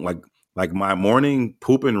long, like my morning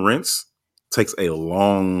poop and rinse takes a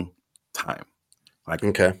long time. Like,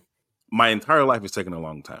 okay. My entire life is taking a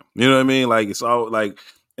long time. You know what I mean? Like, it's all like,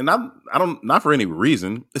 and I don't, not for any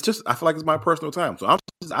reason. It's just, I feel like it's my personal time. So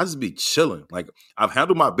I just be chilling. Like, I've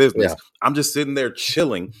handled my business. Yeah. I'm just sitting there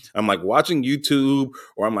chilling. I'm like watching YouTube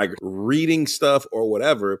or I'm like reading stuff or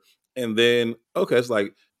whatever. And then, okay, it's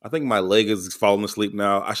like, I think my leg is falling asleep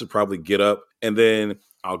now. I should probably get up. And then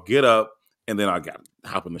I'll get up and then I got to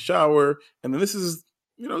hop in the shower. And then this is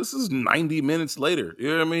 90 minutes later. You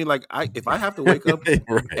know what I mean? Like, if I have to wake up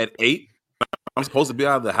at 8, I'm supposed to be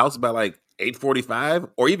out of the house by like 8:45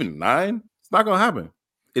 or even 9. It's not going to happen.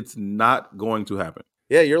 It's not going to happen.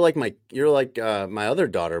 Yeah, you're like my other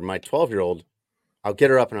daughter, my 12-year-old. I'll get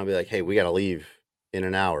her up and I'll be like, hey, we got to leave in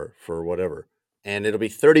an hour for whatever. And it'll be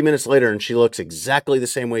 30 minutes later and she looks exactly the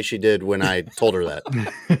same way she did when I told her that.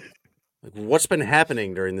 Like, what's been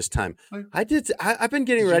happening during this time? I've been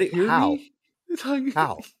getting ready. How?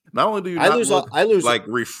 How? Not only do you not look like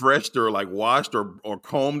refreshed or like washed or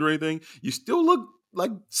combed or anything, you still look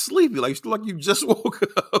like sleepy. Like, you still like you just woke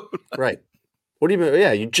up. Right. What do you mean?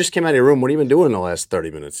 Yeah, you just came out of your room. What have you been doing in the last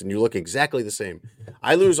 30 minutes? And you look exactly the same.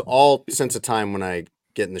 I lose all sense of time when I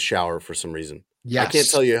get in the shower for some reason. Yes. I can't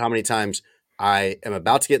tell you how many times I am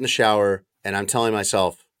about to get in the shower and I'm telling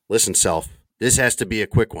myself, listen, self, this has to be a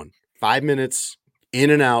quick one. 5 minutes, in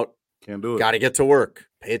and out. Can't do it. Got to get to work.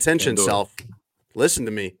 Pay attention, self. Listen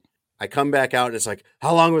to me. I come back out and it's like,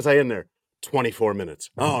 how long was I in there? 24 minutes.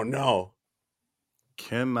 Oh, no.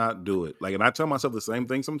 Cannot do it. Like, and I tell myself the same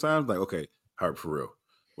thing sometimes. Like, okay, Hart, for real.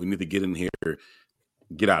 We need to get in here,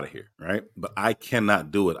 get out of here, right? But I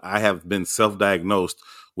cannot do it. I have been self-diagnosed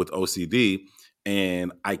with OCD,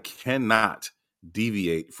 and I cannot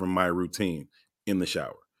deviate from my routine in the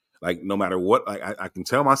shower. Like, no matter what, like I can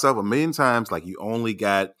tell myself a million times, like, you only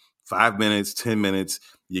got 5 minutes, 10 minutes.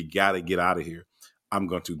 You got to get out of here. I'm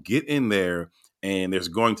going to get in there, and there's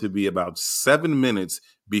going to be about 7 minutes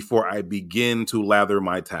before I begin to lather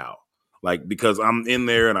my towel. Like, because I'm in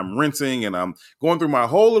there and I'm rinsing and I'm going through my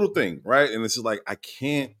whole little thing, right? And it's just like, I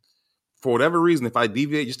can't, for whatever reason, if I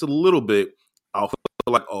deviate just a little bit, I'll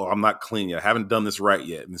feel like, oh, I'm not clean yet. I haven't done this right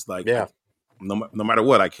yet. And it's like, yeah, no matter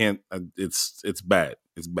what, I can't, it's bad.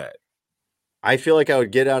 It's bad. I feel like I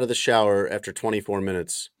would get out of the shower after 24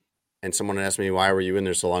 minutes and someone would ask me, why were you in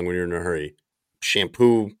there so long when you're in a hurry?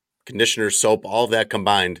 Shampoo, conditioner, soap, all of that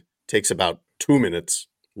combined takes about 2 minutes.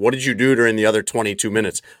 What did you do during the other 22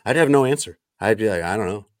 minutes? I'd have no answer. I'd be like, I don't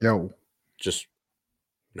know. Yo. Just,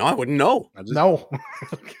 no, I wouldn't know. No.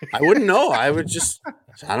 I wouldn't know. I would just,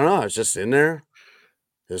 I don't know. I was just in there.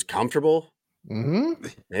 It was comfortable. Mm-hmm.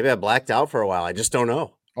 Maybe I blacked out for a while. I just don't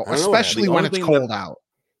know. Oh, I don't know especially when it's cold out.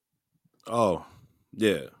 Oh,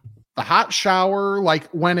 yeah. The hot shower, like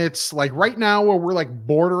when it's like right now where we're like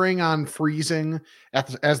bordering on freezing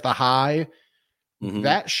as the high,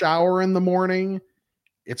 that shower in the morning,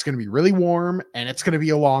 it's going to be really warm and it's going to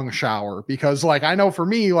be a long shower because like, I know for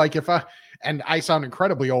me, like and I sound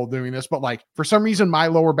incredibly old doing this, but like for some reason my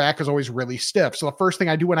lower back is always really stiff. So the first thing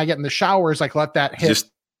I do when I get in the shower is like, let that hit,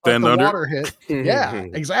 just stand let the under water hit. Yeah,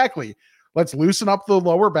 exactly. Let's loosen up the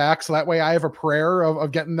lower back. So that way I have a prayer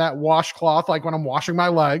of getting that washcloth, like when I'm washing my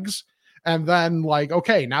legs. And then like,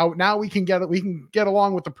 okay, now we can get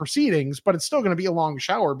along with the proceedings, but it's still going to be a long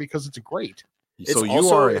shower because it's great. So you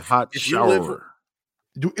are a hot shower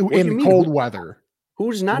in cold weather.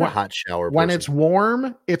 Who's not a hot shower person? When it's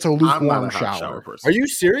warm, it's a lukewarm shower. Are you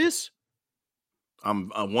serious?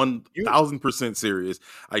 I'm 1,000% serious.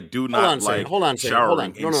 I do not like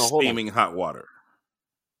showering in steaming hot water.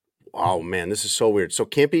 Oh man, this is so weird. So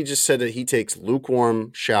Campy just said that he takes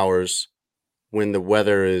lukewarm showers when the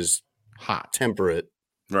weather is hot, temperate,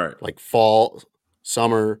 right? Like fall,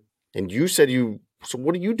 summer. And you said so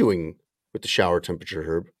what are you doing with the shower temperature,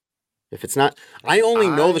 Herb? If it's not, I only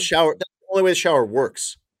know the shower. That's the only way the shower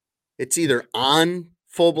works. It's either on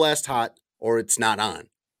full blast hot or it's not on.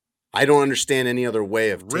 I don't understand any other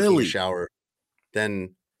way of taking a shower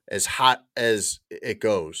than as hot as it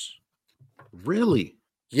goes. Really?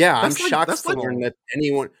 Yeah, I'm shocked to learn that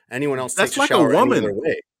anyone else takes a shower any other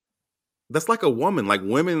way. That's like a woman. Like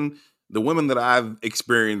the women that I've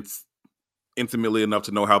experienced intimately enough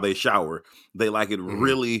to know how they shower, they like it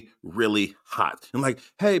really, really hot. And like,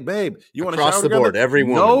 hey, babe, you want to shower across the together? board, every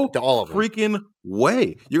woman, no all of them. Freaking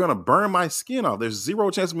way. You're gonna burn my skin off. There's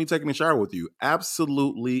zero chance of me taking a shower with you.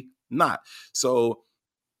 Absolutely not. So,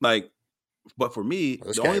 like, but for me,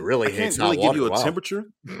 I can't really give you a temperature.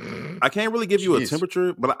 I can't really give you a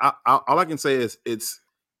temperature, but all I can say is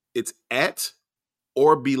it's at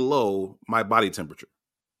or below my body temperature.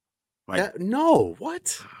 Like no,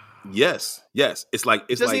 what? Yes. It's like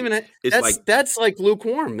it doesn't even. That's like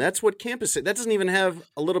lukewarm. That's what campus said. That doesn't even have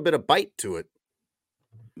a little bit of bite to it.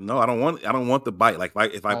 No, I don't want the bite. Like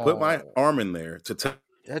if I put my arm in there to test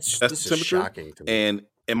the temperature, shocking to me. and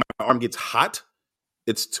my arm gets hot,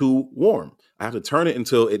 it's too warm. I have to turn it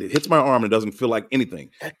until it hits my arm and it doesn't feel like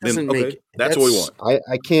anything. That's what we want.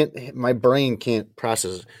 I can't. My brain can't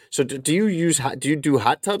process it. So do you do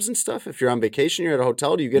hot tubs and stuff? If you're on vacation, you're at a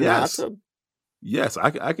hotel. Do you get in a hot tub? Yes,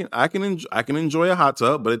 I can enjoy a hot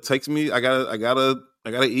tub, but it takes me. I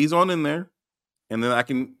gotta ease on in there, and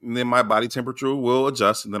then my body temperature will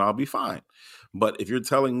adjust, and then I'll be fine. But if you're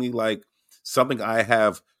telling me like something I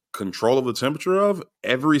have control of the temperature of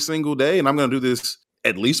every single day, and I'm going to do this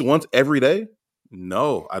at least once every day,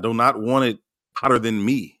 no, I do not want it hotter than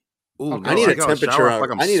me. Ooh, I need a temperature.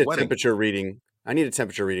 I need a temperature reading. I need a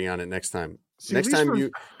temperature reading on it next time. See, next time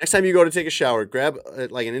you go to take a shower, grab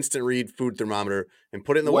like an instant read food thermometer and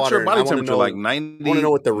put it in the water. What's your body temperature? Like 90? I want to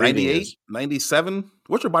know what the reading 98, is. 97?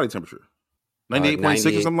 What's your body temperature?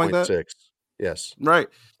 98.6 or something like that? 98.6. Yes. Right.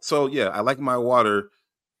 So yeah, I like my water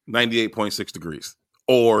 98.6 degrees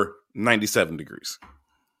or 97 degrees.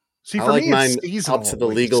 See, I for like me, mine it's seasonal, up to the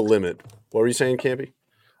legal limit. What were you saying, Campy?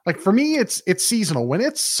 Like for me, it's seasonal. When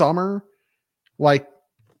it's summer, like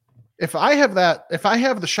if I have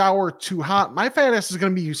the shower too hot, my fat ass is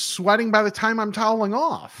going to be sweating by the time I'm toweling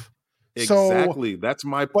off. Exactly. That's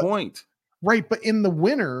my point. Right. But in the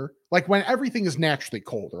winter, like when everything is naturally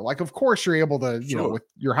colder, like of course you're able to, you know, with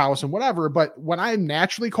your house and whatever, but when I'm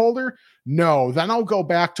naturally colder, no, then I'll go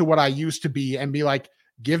back to what I used to be and be like,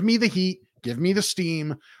 give me the heat, give me the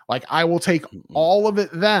steam. Like I will take all of it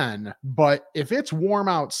then. But if it's warm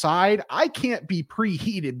outside, I can't be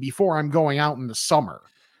preheated before I'm going out in the summer.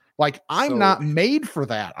 Like I'm not made for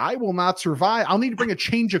that. I will not survive. I'll need to bring a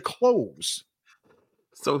change of clothes.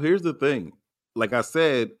 So here's the thing. Like I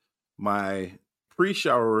said, my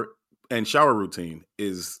pre-shower and shower routine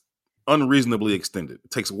is unreasonably extended.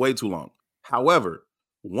 It takes way too long. However,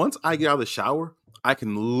 once I get out of the shower, I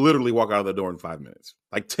can literally walk out of the door in 5 minutes,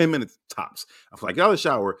 like 10 minutes tops. If I get out of the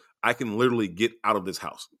shower, I can literally get out of this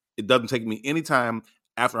house. It doesn't take me any time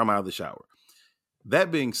after I'm out of the shower.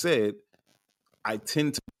 That being said, I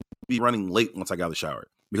tend to be running late once I got out of the shower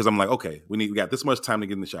because I'm like, okay, we got this much time to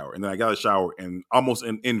get in the shower. And then I got out of the shower and almost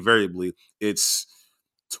invariably it's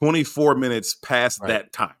 24 minutes past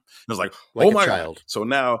that time. And I was like, oh my God. So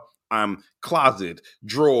now I'm closet,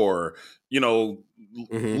 drawer,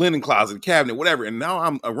 linen closet, cabinet, whatever. And now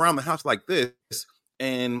I'm around the house like this.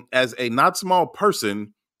 And as a not small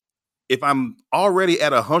person, if I'm already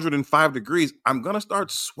at 105 degrees, I'm going to start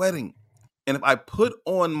sweating. And if I put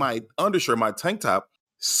on my undershirt, my tank top,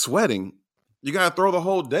 sweating, you got to throw the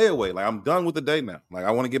whole day away. Like, I'm done with the day now. Like,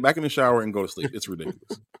 I want to get back in the shower and go to sleep. It's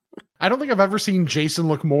ridiculous. I don't think I've ever seen Jason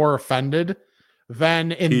look more offended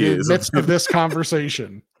than in the midst of this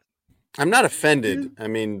conversation. I'm not offended. I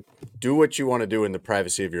mean, do what you want to do in the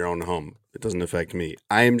privacy of your own home. It doesn't affect me.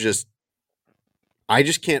 I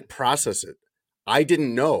just can't process it. I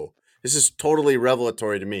didn't know. This is totally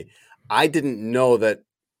revelatory to me. I didn't know that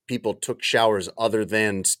people took showers other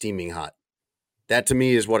than steaming hot. That to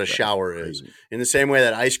me is what a shower is. In the same way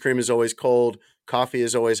that ice cream is always cold, coffee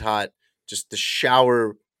is always hot, just the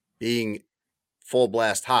shower being full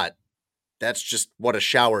blast hot. That's just what a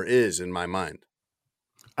shower is in my mind.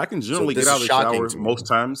 I can generally get out of the shower most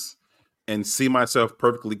times and see myself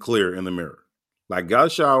perfectly clear in the mirror. Like, got a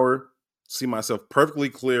shower, see myself perfectly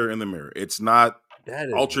clear in the mirror. It's not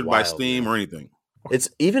altered by steam or anything. It's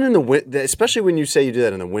even in the especially when you say you do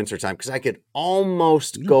that in the winter time, because I could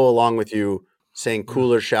almost go along with you saying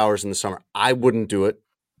cooler showers in the summer. I wouldn't do it,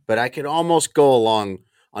 but I could almost go along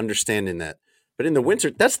understanding that. But in the winter,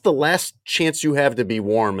 that's the last chance you have to be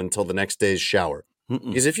warm until the next day's shower.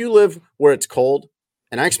 Because if you live where it's cold,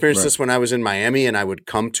 and I experienced this when I was in Miami and I would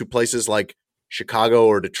come to places like Chicago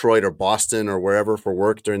or Detroit or Boston or wherever for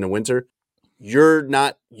work during the winter,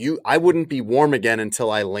 I wouldn't be warm again until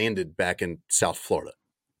I landed back in South Florida.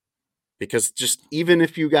 Because just even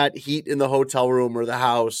if you got heat in the hotel room or the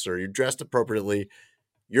house or you're dressed appropriately,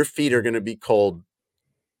 your feet are going to be cold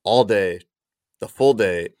all day, the full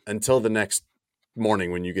day, until the next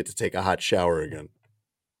morning when you get to take a hot shower again.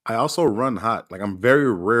 I also run hot. Like, I'm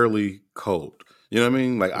very rarely cold. You know what I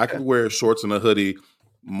mean? Like, I could wear shorts and a hoodie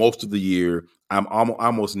most of the year. I'm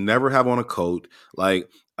almost never have on a coat. I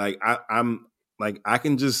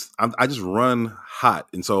just run hot.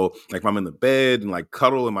 And so, like, if I'm in the bed and like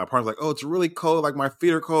cuddle and my partner's like, oh, it's really cold. Like, my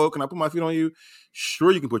feet are cold. Can I put my feet on you?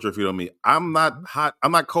 Sure, you can put your feet on me. I'm not hot.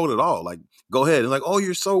 I'm not cold at all. Like, go ahead. And like, oh,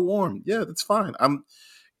 you're so warm. Yeah, that's fine.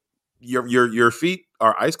 Your feet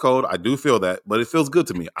are ice cold. I do feel that, but it feels good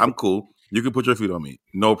to me. I'm cool. You can put your feet on me.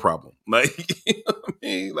 No problem. Like, you know what I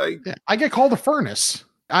mean? Like, I get called a furnace.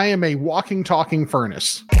 I am a walking, talking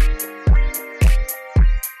furnace.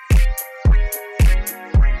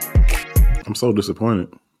 I'm so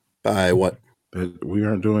disappointed. By what? That we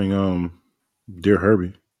aren't doing Dear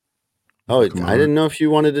Herbie. Oh, I didn't know if you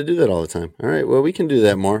wanted to do that all the time. All right, well, we can do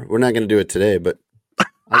that more. We're not going to do it today, but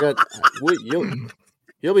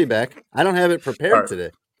you'll be back. I don't have it prepared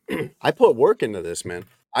today. I put work into this, man.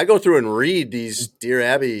 I go through and read these Dear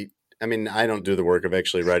Abby. I mean, I don't do the work of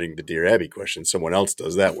actually writing the Dear Abby questions. Someone else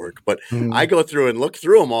does that work. But I go through and look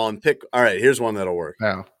through them all and pick, all right, here's one that'll work.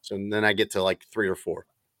 Yeah. So then I get to like 3 or 4.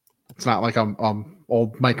 It's not like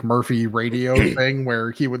old Mike Murphy radio thing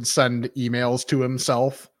where he would send emails to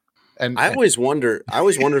himself. And I always wonder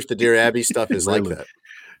if the Dear Abby stuff is really like that.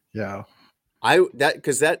 Yeah.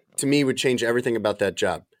 Because that to me would change everything about that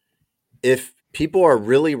job. If people are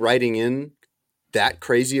really writing in that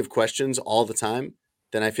crazy of questions all the time,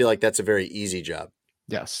 then I feel like that's a very easy job.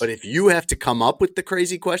 Yes. But if you have to come up with the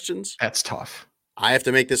crazy questions, that's tough. I have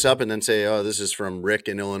to make this up and then say, oh, this is from Rick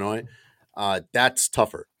in Illinois. That's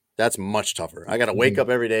tougher. That's much tougher. I got to wake up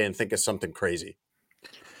every day and think of something crazy.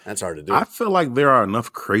 That's hard to do. I feel like there are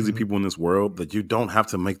enough crazy people in this world that you don't have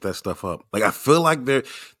to make that stuff up. Like, I feel like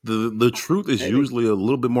the truth is usually a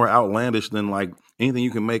little bit more outlandish than like anything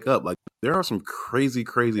you can make up. Like, there are some crazy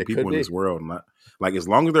people in this world. And like, as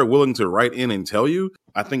long as they're willing to write in and tell you,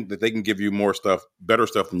 I think that they can give you more stuff, better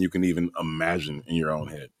stuff than you can even imagine in your own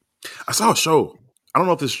head. I saw a show. I don't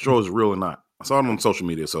know if this show is real or not. I saw it on social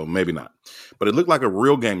media, so maybe not. But it looked like a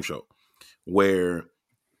real game show where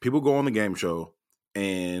people go on the game show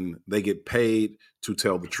and they get paid to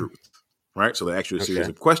tell the truth, right? So they ask you a series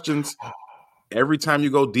of questions. Every time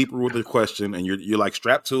you go deeper with the question and you're like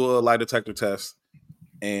strapped to a lie detector test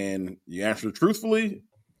and you answer truthfully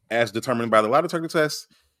as determined by the lie detector test,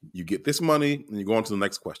 you get this money and you go on to the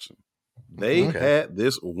next question. They had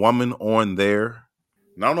this woman on there.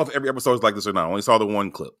 And I don't know if every episode is like this or not. I only saw the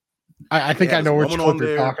one clip. I think I know which clip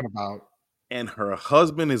you're talking about. And her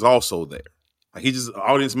husband is also there. Like, he's just an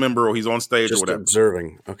audience member or he's on stage just or whatever.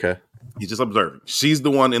 Observing. Okay. He's just observing. She's the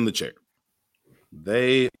one in the chair.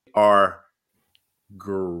 They are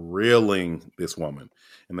grilling this woman.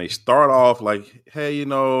 And they start off like, hey, you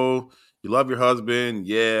love your husband.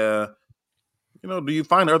 Yeah. Do you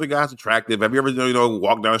find other guys attractive? Have you ever,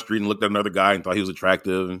 walked down the street and looked at another guy and thought he was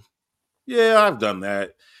attractive? yeah, I've done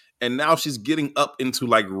that. And now she's getting up into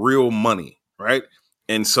like real money, right?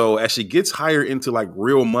 And so as she gets higher into like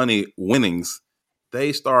real money winnings,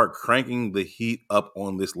 they start cranking the heat up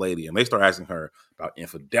on this lady, and they start asking her about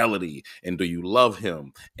infidelity and do you love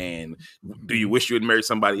him and do you wish you had married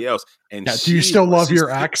somebody else? And do you still love your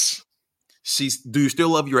ex? Do you still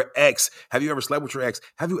love your ex? Have you ever slept with your ex?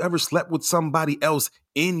 Have you ever slept with somebody else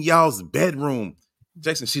in y'all's bedroom?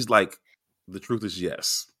 Jason, she's like, the truth is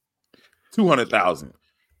yes. 200,000.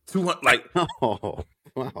 200, like, oh,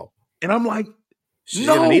 wow. And I'm like, she's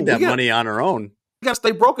gonna need that money on her own. You gotta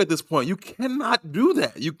stay broke at this point. You cannot do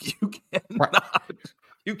that. You cannot.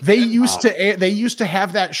 Right. They used to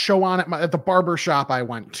have that show on at the barber shop I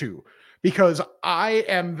went to, because I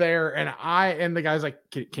am there and the guy's like,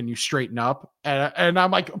 can you straighten up? And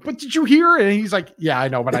I'm like, but did you hear it? And he's like, yeah, I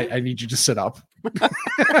know, but I need you to sit up.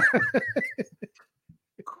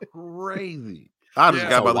 Crazy. I just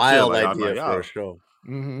got about a wild idea like, for a show.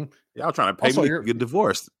 Mm-hmm. Y'all trying to pay me to get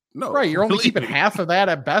divorced. No. Right. You're only keeping half of that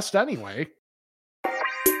at best anyway.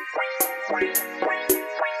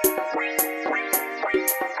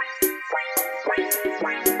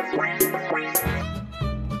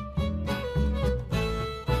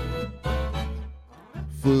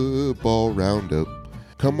 Football Roundup.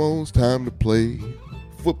 Come on, it's time to play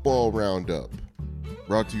Football Roundup.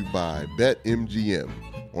 Brought to you by BetMGM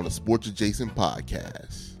on a Sports Adjacent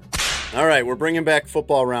podcast. All right, we're bringing back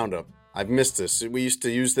Football Roundup. I've missed this. We used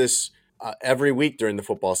to use this every week during the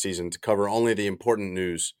football season to cover only the important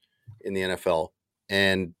news in the NFL.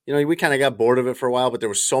 And, we kind of got bored of it for a while, but there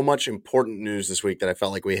was so much important news this week that I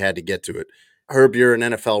felt like we had to get to it. Herb, you're an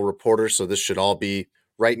NFL reporter, so this should all be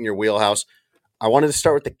right in your wheelhouse. I wanted to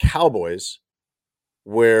start with the Cowboys,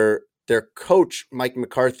 where their coach, Mike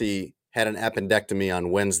McCarthy, had an appendectomy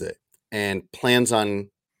on Wednesday and plans on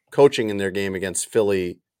coaching in their game against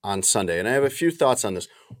Philly on Sunday. And I have a few thoughts on this.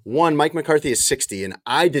 One, Mike McCarthy is 60, and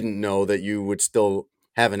I didn't know that you would still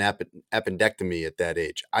have an appendectomy at that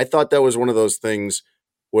age. I thought that was one of those things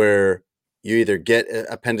where you either get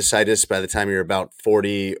appendicitis by the time you're about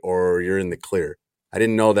 40 or you're in the clear. I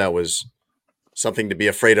didn't know that was something to be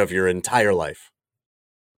afraid of your entire life.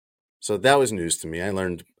 So that was news to me. I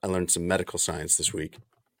learned some medical science this week.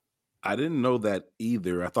 I didn't know that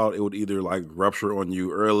either. I thought it would either like rupture on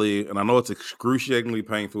you early, and I know it's excruciatingly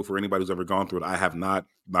painful for anybody who's ever gone through it. I have not,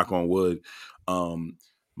 knock on wood.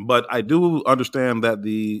 But I do understand that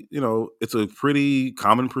it's a pretty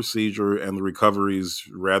common procedure and the recovery is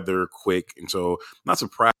rather quick. And so I'm not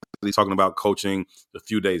surprised that he's talking about coaching a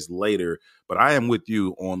few days later, but I am with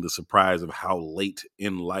you on the surprise of how late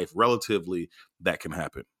in life relatively that can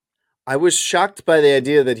happen. I was shocked by the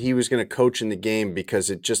idea that he was going to coach in the game because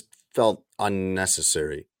it just felt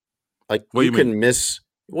unnecessary. Like you can miss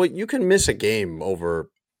a game over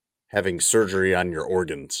having surgery on your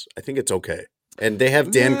organs. I think it's okay. And they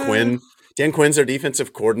have Dan Quinn. Dan Quinn's their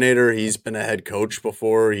defensive coordinator. He's been a head coach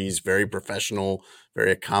before. He's very professional,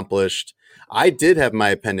 very accomplished. I did have my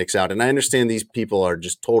appendix out, and I understand these people are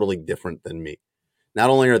just totally different than me. Not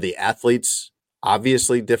only are the athletes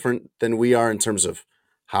obviously different than we are in terms of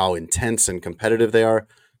how intense and competitive they are,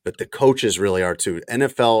 but the coaches really are too.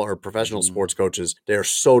 NFL or professional sports coaches, they're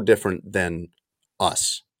so different than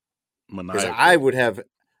us. Because I would have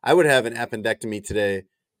an appendectomy today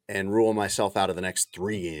and rule myself out of the next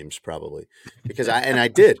 3 games probably, because I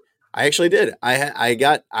actually did. I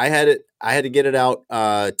had to get it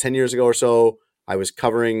out 10 years ago or so. I was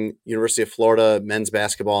covering University of Florida men's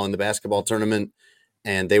basketball in the basketball tournament,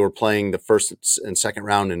 and they were playing the first and second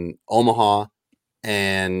round in Omaha.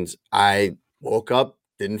 And I woke up,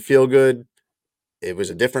 didn't feel good. It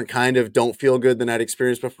was a different kind of don't feel good than I'd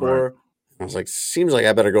experienced before. Right. I was like, seems like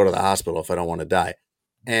I better go to the hospital if I don't want to die.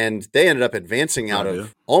 And they ended up advancing out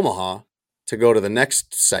of Omaha to go to the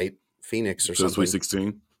next site, Phoenix or something. Sweet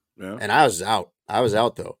 16. Yeah. And I was out. I was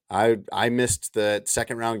out though. I missed the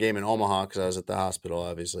second round game in Omaha because I was at the hospital,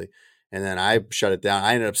 obviously. And then I shut it down.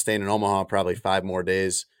 I ended up staying in Omaha probably 5 more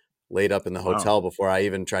days, laid up in the hotel before I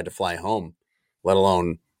even tried to fly home, let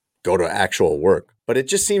alone go to actual work. But it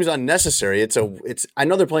just seems unnecessary. I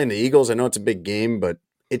know they're playing the Eagles. I know it's a big game, but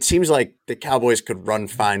it seems like the Cowboys could run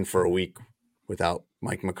fine for a week without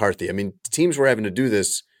Mike McCarthy. I mean, teams were having to do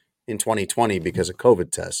this in 2020 because of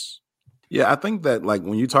COVID tests. Yeah, I think that like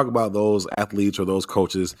when you talk about those athletes or those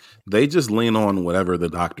coaches, they just lean on whatever the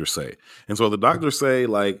doctors say. And so the doctors say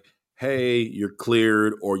like, hey, you're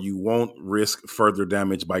cleared or you won't risk further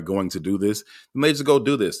damage by going to do this, then they just go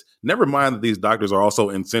do this. Never mind that these doctors are also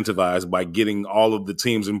incentivized by getting all of the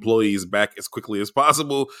team's employees back as quickly as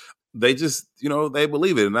possible. They just, they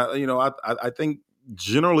believe it. And I think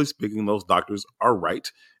generally speaking, those doctors are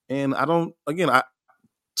right. And I don't, again,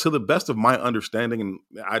 to the best of my understanding, and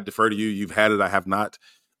I defer to you, you've had it, I have not.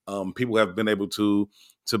 People have been able to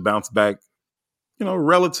bounce back,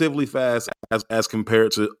 relatively fast as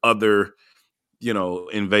compared to other,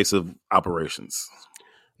 invasive operations.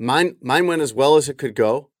 Mine went as well as it could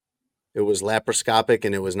go. It was laparoscopic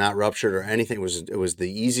and it was not ruptured or anything. It was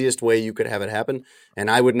the easiest way you could have it happen.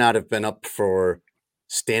 And I would not have been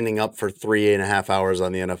standing up for 3.5 hours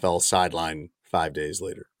on the NFL sideline 5 days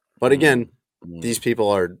later. But again, these people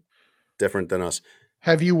are different than us.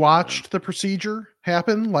 Have you watched the procedure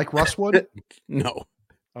happen like Russ would? No.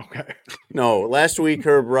 Okay. No. Last week,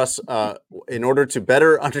 Herb, Russ, in order to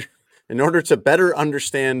better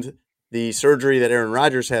understand the surgery that Aaron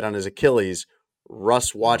Rodgers had on his Achilles,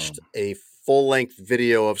 Russ watched a full-length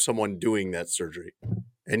video of someone doing that surgery.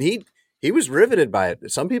 And he was riveted by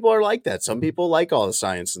it. Some people are like that. Some people like all the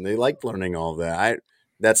science and they like learning all of that.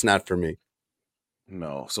 That's not for me.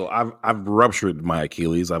 No. So I've ruptured my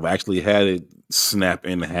Achilles. I've actually had it snap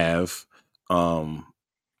in half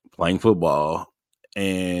playing football,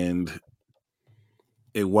 and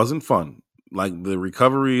it wasn't fun. Like the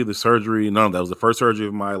recovery, the surgery, none of that. It was the first surgery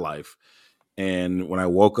of my life. And when I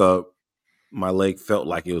woke up, my leg felt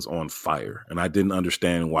like it was on fire, and I didn't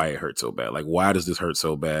understand why it hurt so bad. Like, why does this hurt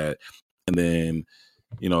so bad? And then,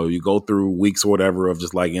 you go through weeks or whatever of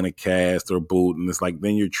just like in a cast or boot, and it's like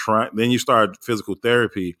then you start physical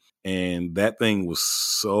therapy, and that thing was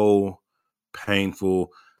so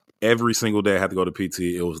painful. Every single day I had to go to PT.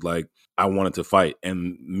 It was like I wanted to fight,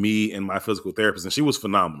 and me and my physical therapist, and she was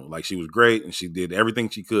phenomenal. Like, she was great, and she did everything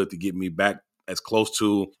she could to get me back as close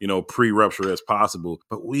to, pre-rupture as possible.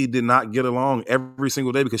 But we did not get along every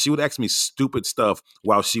single day because she would ask me stupid stuff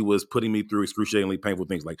while she was putting me through excruciatingly painful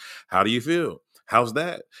things like, how do you feel? How's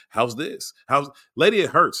that? How's this? Lady,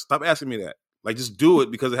 it hurts. Stop asking me that. Like, just do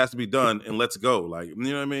it because it has to be done and let's go. Like, you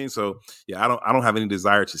know what I mean? So yeah, I don't have any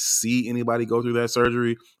desire to see anybody go through that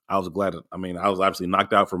surgery. I was glad. I was obviously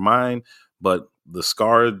knocked out for mine, but the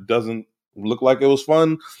scar doesn't look like it was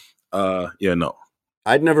fun. No.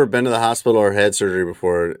 I'd never been to the hospital or had surgery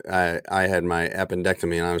before I had my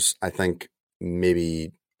appendectomy, and I was, I think,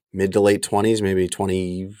 maybe mid to late 20s, maybe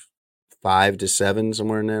 25 to 7,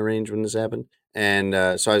 somewhere in that range when this happened.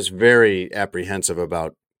 And so I was very apprehensive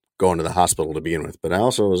about going to the hospital to begin with. But I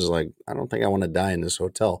also was like, I don't think I want to die in this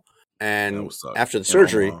hotel. And after the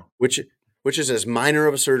surgery, which is as minor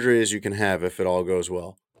of a surgery as you can have if it all goes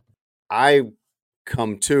well, I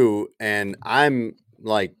come to, and I'm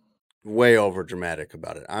like, way over dramatic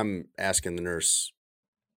about it. I'm asking the nurse,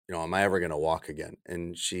 am I ever going to walk again?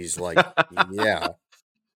 And she's like, yeah.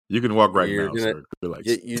 You can walk right now, sir. Relax.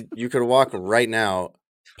 You can walk right now.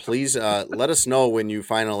 Please let us know when you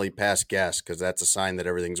finally pass gas, because that's a sign that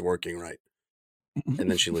everything's working right. And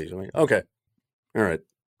then she leaves. I'm like, okay. All right.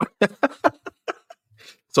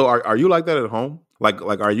 So are you like that at home? Like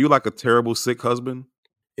are you like a terrible sick husband?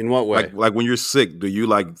 In what way? Like when you're sick, do you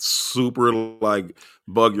like super like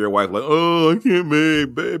bug your wife like, oh, I can't,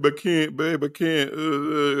 babe, I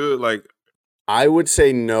can't. Like, I would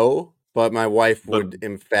say no, but my wife would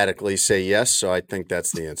emphatically say yes. So I think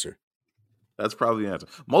that's the answer. That's probably the answer.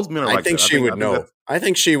 Most men are like that. I think she would know. I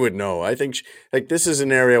think she would know. I think this is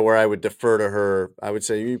an area where I would defer to her. I would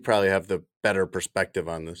say you probably have the better perspective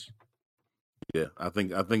on this. Yeah, I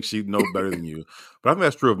think she'd know better than you. But I think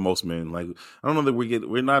that's true of most men. Like, I don't know that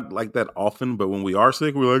we're not like that often, but when we are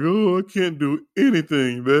sick, we're like, oh, I can't do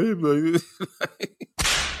anything, babe. Like,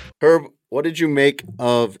 Herb, what did you make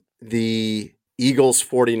of the Eagles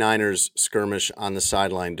 49ers skirmish on the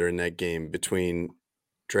sideline during that game between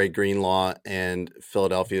Dre Greenlaw and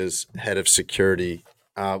Philadelphia's head of security?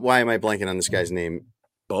 Why am I blanking on this guy's name?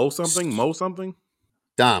 Mo something?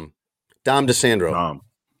 Dom DeSandro. Dom.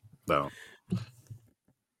 No.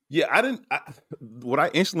 Yeah, what I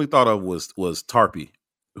instantly thought of was Tarpey,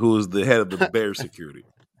 who is the head of the Bears security.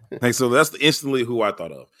 Like, so that's instantly who I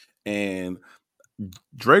thought of. And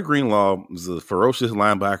Dre Greenlaw is a ferocious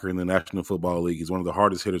linebacker in the National Football League. He's one of the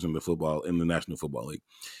hardest hitters in the National Football League.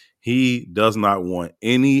 He does not want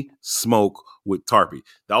any smoke with Tarpey.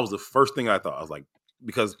 That was the first thing I thought. I was like,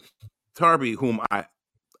 because Tarpey, whom I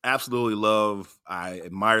absolutely love, I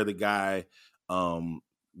admire the guy.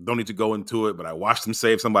 Don't need to go into it, but I watched him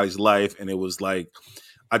save somebody's life, and it was like,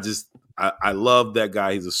 I love that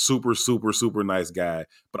guy. He's a super, super, super nice guy,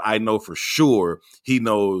 but I know for sure he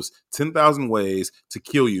knows 10,000 ways to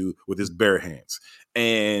kill you with his bare hands.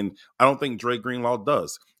 And I don't think Dre Greenlaw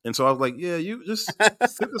does. And so I was like, yeah, you just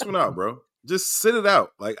sit this one out, bro. Just sit it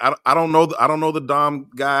out. Like, I don't know the Dom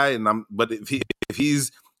guy, but if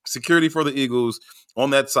he's security for the Eagles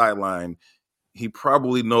on that sideline, he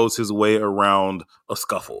probably knows his way around a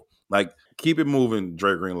scuffle. Like, keep it moving,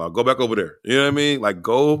 Dre Greenlaw. Go back over there. You know what I mean? Like,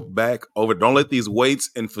 go back over. Don't let these weights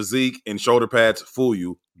and physique and shoulder pads fool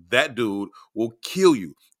you. That dude will kill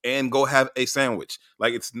you. And go have a sandwich.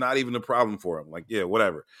 Like, it's not even a problem for him. Like, yeah,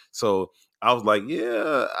 whatever. So I was like,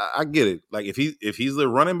 yeah, I get it. Like, if he's the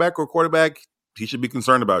running back or quarterback, he should be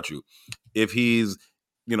concerned about you. If he's,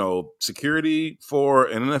 security for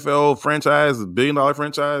an NFL franchise, $1 billion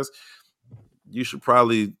franchise, you should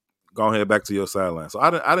probably go ahead back to your sideline. So I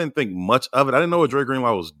didn't think much of it. I didn't know what Dre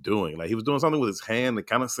Greenlaw was doing. Like, he was doing something with his hand that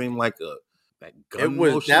kind of seemed like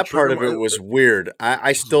that part of it was weird.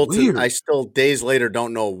 I still days later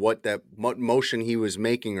don't know what motion he was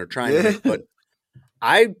making or trying to make, but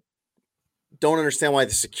I don't understand why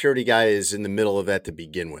the security guy is in the middle of that to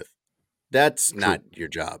begin with. That's not your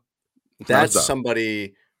job. That's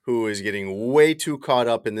somebody who is getting way too caught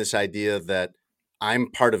up in this idea that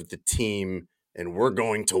I'm part of the team and we're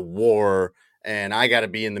going to war and I got to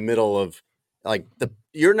be in the middle of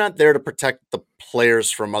you're not there to protect the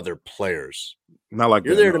players from other players. Not like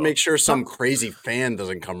you're there to make sure some crazy fan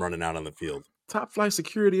doesn't come running out on the field. Top flight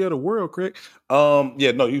security of the world, Craig.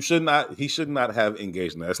 He should not have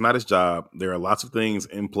engaged in that. It's not his job. There are lots of things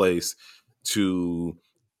in place to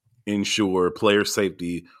ensure player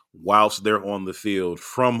safety whilst they're on the field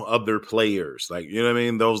from other players. Like, you know what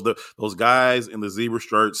I mean? Those guys in the zebra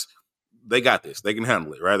shirts, they got this. They can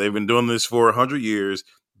handle it, right? They've been doing this for 100 years.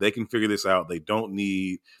 They can figure this out. They don't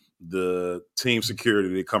need the team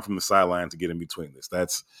security to come from the sideline to get in between this.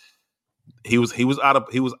 He was out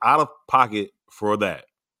of pocket for that.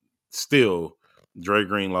 Still, Dre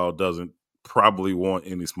Greenlaw doesn't probably want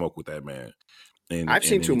any smoke with that man. I've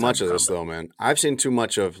seen too much of this though, man. I've seen too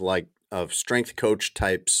much of strength coach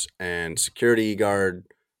types and security guard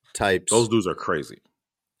types. Those dudes are crazy.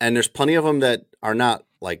 And there's plenty of them that are not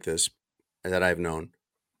like this that I've known.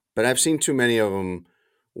 But I've seen too many of them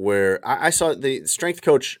where I saw the strength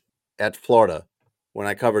coach at Florida when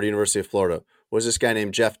I covered University of Florida was this guy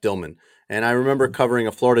named Jeff Dillman. And I remember covering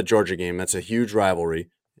a Florida-Georgia game. That's a huge rivalry.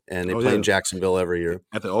 And they play in Jacksonville every year.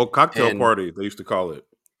 At the old cocktail party, they used to call it.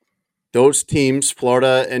 Those teams,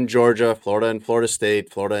 Florida and Georgia, Florida and Florida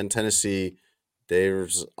State, Florida and Tennessee,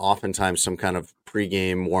 there's oftentimes some kind of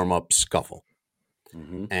pregame warm-up scuffle.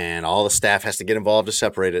 Mm-hmm. And all the staff has to get involved to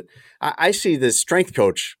separate it. I see the strength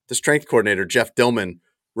coach, the strength coordinator, Jeff Dillman,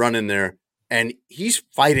 run in there, and he's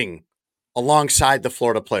fighting alongside the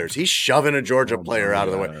Florida players. He's shoving a Georgia player out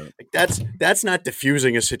of the way. That's not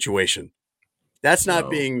diffusing a situation. That's not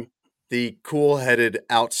being the cool-headed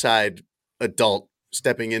outside adult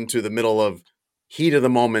stepping into the middle of heat of the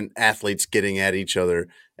moment athletes getting at each other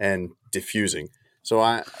and diffusing.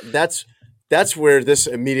 So that's where this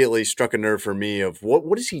immediately struck a nerve for me of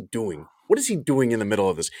what is he doing? What is he doing in the middle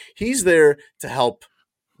of this? He's there to help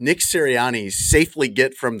Nick Sirianni safely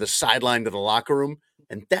get from the sideline to the locker room,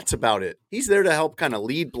 and that's about it. He's there to help kind of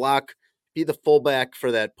lead block, be the fullback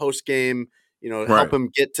for that post game, help him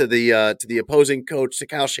get to the opposing coach, to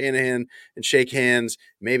Kyle Shanahan, and shake hands,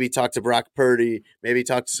 maybe talk to Brock Purdy, maybe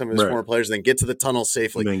talk to some of his former players, and then get to the tunnel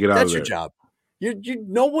safely. That's your job.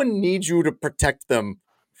 No one needs you to protect them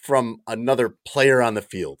from another player on the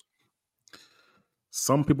field.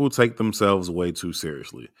 Some people take themselves way too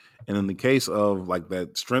seriously. And in the case of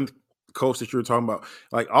that strength coach that you're talking about,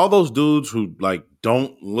 all those dudes who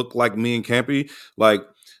don't look like me and Campy,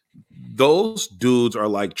 those dudes are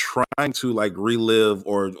trying to relive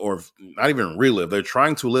or not even relive. They're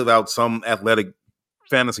trying to live out some athletic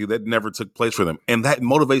fantasy that never took place for them. And that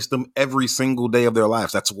motivates them every single day of their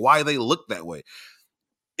lives. That's why they look that way.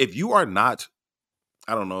 If you are not,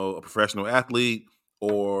 I don't know, a professional athlete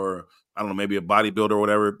or I don't know, maybe a bodybuilder or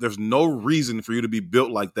whatever, there's no reason for you to be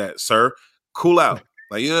built like that, sir. Cool out.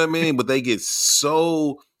 You know what I mean? But they get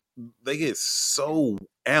so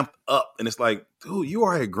amped up, and it's like, dude, you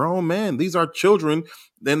are a grown man. These are children.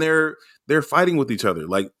 Then they're fighting with each other.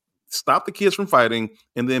 Stop the kids from fighting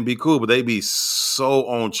and then be cool. But they be so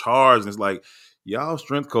on charge, and it's like, y'all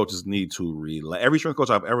strength coaches need to relax. Every strength coach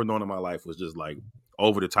I've ever known in my life was just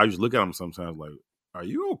over the top. You just look at them sometimes are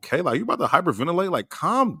you okay? You about to hyperventilate?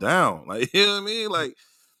 Calm down. You know what I mean?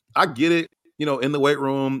 I get it. In the weight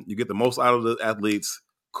room, you get the most out of the athletes.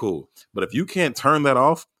 Cool. But if you can't turn that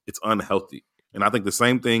off, it's unhealthy. And I think the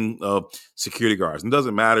same thing of security guards. It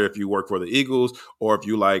doesn't matter if you work for the Eagles or if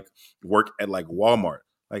you work at Walmart.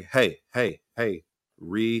 Hey,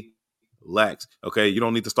 relax. Okay. You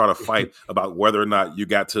don't need to start a fight about whether or not you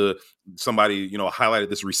got to somebody, highlighted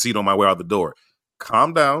this receipt on my way out the door.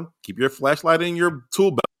 Calm down, keep your flashlight in your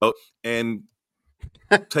tool belt, and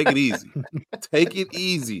Take it easy. Take it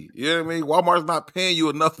easy. You know what I mean? Walmart's not paying you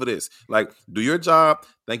enough for this. Like, do your job.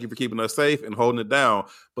 Thank you for keeping us safe and holding it down.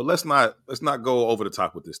 But let's not go over the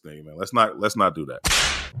top with this thing, man. Let's not do that.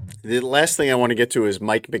 The last thing I want to get to is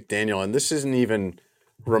Mike McDaniel, and this isn't even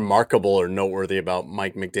remarkable or noteworthy about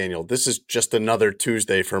Mike McDaniel. This is just another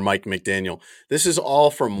Tuesday for Mike McDaniel. This is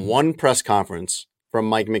all from one press conference from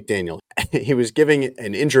Mike McDaniel. He was giving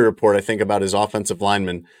an injury report, I think, about his offensive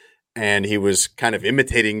lineman. And he was kind of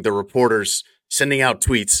imitating the reporters sending out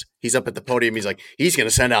tweets. He's up at the podium. He's like, he's going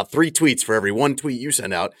to send out 3 tweets for every 1 tweet you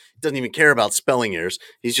send out. He doesn't even care about spelling errors.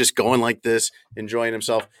 He's just going like this, enjoying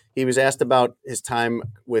himself. He was asked about his time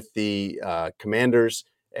with the Commanders,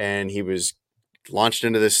 and he was launched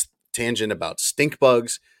into this tangent about stink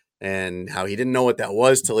bugs and how he didn't know what that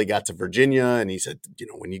was till he got to Virginia. And he said,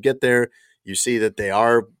 when you get there, you see that they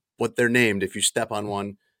are what they're named. If you step on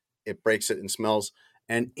one, it breaks it and smells.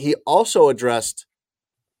 And he also addressed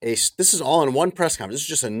this is all in one press conference. This is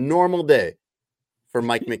just a normal day for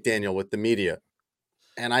Mike McDaniel with the media.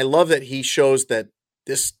 And I love that he shows that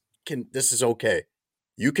this is okay.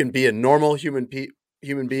 You can be a normal human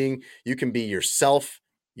being. You can be yourself.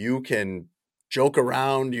 You can joke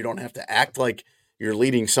around. You don't have to act like you're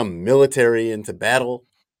leading some military into battle.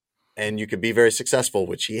 And you can be very successful,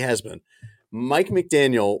 which he has been. Mike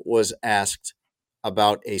McDaniel was asked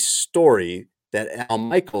about a story that Al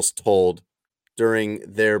Michaels told during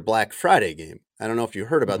their Black Friday game. I don't know if you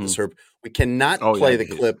heard about this, Herb. We cannot play the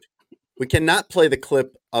clip. We cannot play the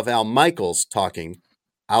clip of Al Michaels talking.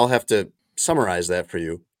 I'll have to summarize that for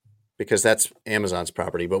you because that's Amazon's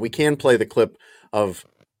property. But we can play the clip of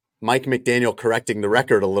Mike McDaniel correcting the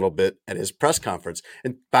record a little bit at his press conference.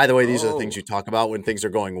 And by the way, these are the things you talk about when things are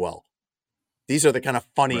going well. These are the kind of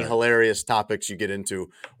funny, hilarious topics you get into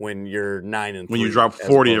when you're 9-3. When you drop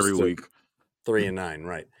 40 every week. 3-9,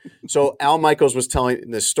 right. So Al Michaels was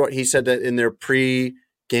telling this story. He said that in their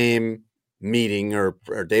pre-game meeting or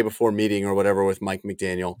day before meeting or whatever with Mike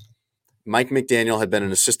McDaniel had been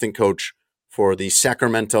an assistant coach for the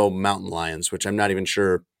Sacramento Mountain Lions, which I'm not even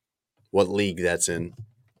sure what league that's in.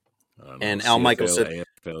 And Al Michaels said,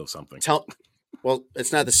 AFL something. Well,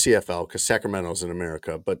 it's not the CFL because Sacramento's in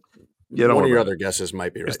America, but one of your other guesses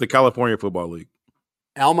might be right. It's the California Football League.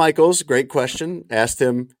 Al Michaels, great question, asked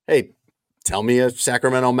him, hey, tell me a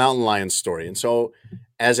Sacramento Mountain Lions story. And so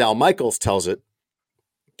as Al Michaels tells it,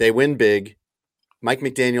 they win big. Mike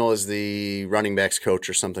McDaniel is the running backs coach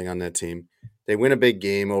or something on that team. They win a big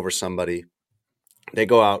game over somebody. They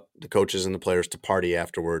go out, the coaches and the players, to party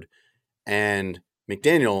afterward. And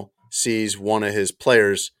McDaniel sees one of his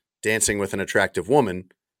players dancing with an attractive woman.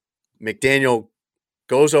 McDaniel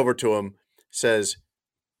goes over to him, says,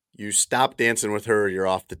 you stop dancing with her or you're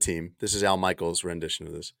off the team. This is Al Michaels' rendition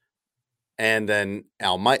of this. And then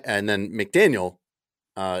McDaniel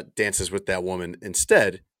dances with that woman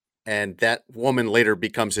instead, and that woman later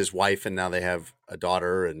becomes his wife, and now they have a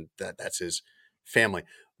daughter, and that's his family.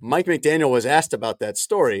 Mike McDaniel was asked about that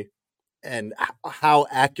story and how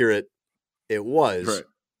accurate it was. Right.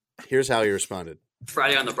 Here's how he responded.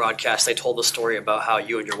 Friday on the broadcast, they told the story about how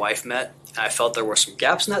you and your wife met, and I felt there were some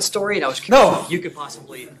gaps in that story, and I was curious if you could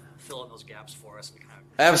possibly fill in those gaps for us. And kind of...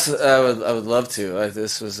 Absolutely, I would love to.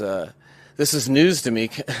 This is news to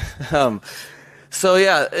me. So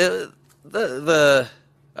yeah,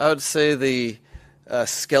 I would say the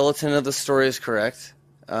skeleton of the story is correct,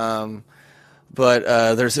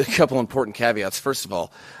 but there's a couple important caveats. First of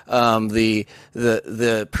all, the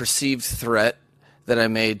perceived threat that I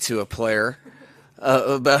made to a player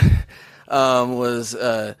about was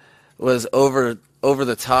over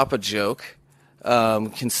the top a joke,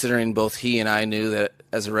 considering both he and I knew that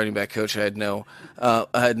as a running back coach I had no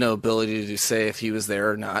ability to say if he was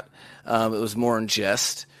there or not. It was more in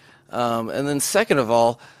jest. And then second of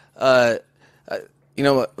all, my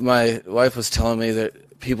wife was telling me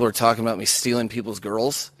that people are talking about me stealing people's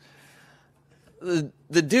girls. The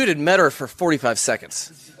dude had met her for 45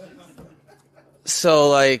 seconds. So,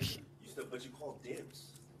 like... But you called dibs.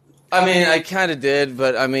 I mean, I kind of did,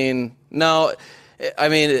 but I mean, no. I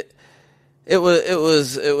mean, it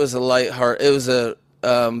was a lighthearted... It was a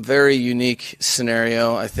very unique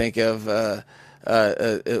scenario, I think, of...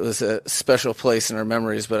 it was a special place in our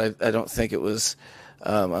memories, but I don't think it was...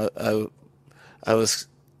 I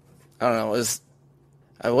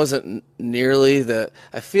wasn't nearly the...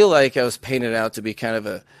 I feel like I was painted out to be kind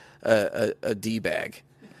of a D-bag.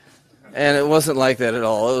 And it wasn't like that at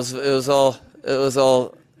all. It was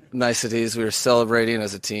all niceties. We were celebrating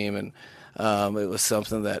as a team, and it was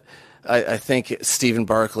something that I think Stephen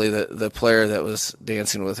Barkley, the player that was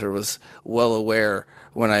dancing with her, was well aware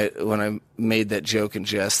when I made that joke and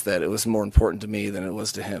jest that it was more important to me than it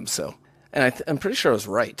was to him. So, and I'm pretty sure I was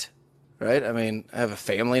right. I mean, I have a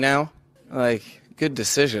family now. Like, good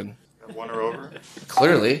decision. Won her over?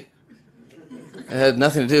 Clearly. It had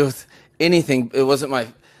nothing to do with anything. It wasn't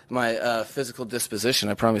my physical disposition,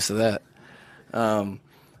 I promise you that.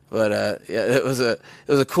 But it was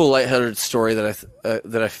a cool, lighthearted story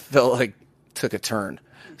that I felt like took a turn.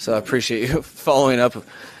 So I appreciate you following up.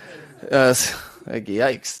 Like,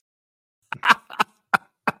 yikes!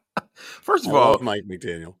 First of all, Mike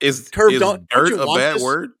McDaniel is dirt a bad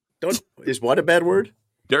word? Is what a bad word?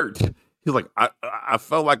 Dirt. He's like, I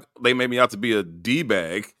felt like they made me out to be a D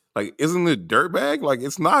bag. Like, isn't it dirt bag? Like,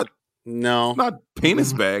 it's not. No, it's not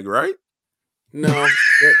penis bag, right? No.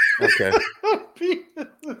 Okay.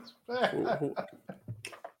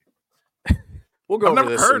 We'll go.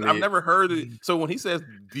 I've never heard it. So when he says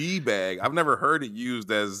D bag, I've never heard it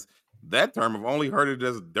used as that term. I've only heard it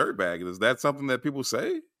as dirt bag. Is that something that people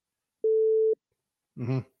say?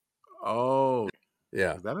 Mm-hmm. Oh,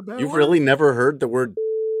 yeah. Is that a bad You've word? really never heard the word?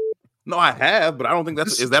 No, I have, but I don't think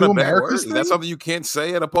that's. Is that a bad word? Is that something you can't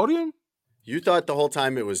say at a podium? You thought the whole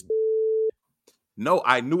time it was. No,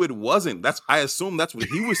 I knew it wasn't. I assumed that's what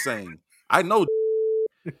he was saying. I know,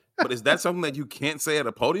 but is that something that you can't say at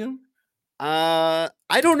a podium? I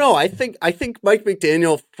don't know. I think Mike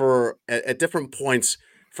McDaniel at different points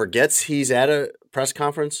forgets he's at a press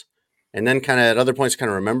conference, and then kind of at other points kind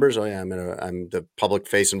of remembers. Oh yeah, I'm the public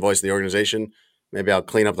face and voice of the organization. Maybe I'll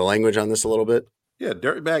clean up the language on this a little bit. Yeah,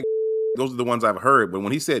 dirtbag. Those are the ones I've heard. But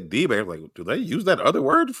when he said D-bag, I was like, do they use that other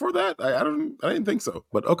word for that? I didn't think so.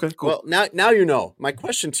 But okay, cool. Well, now you know. My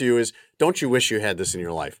question to you is: don't you wish you had this in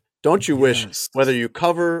your life? Don't you wish, whether you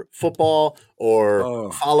cover football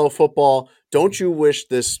or follow football, don't you wish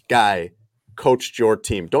this guy coached your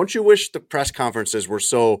team? Don't you wish the press conferences were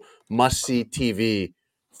so must-see TV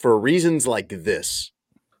for reasons like this?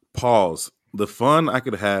 Pause. The fun I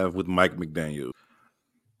could have with Mike McDaniel.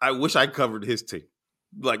 I wish I covered his team.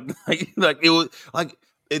 Like it was like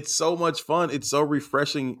it's so much fun. It's so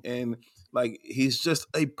refreshing, and like he's just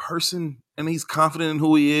a person, and he's confident in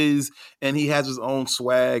who he is, and he has his own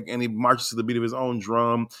swag, and he marches to the beat of his own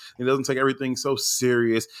drum. He doesn't take everything so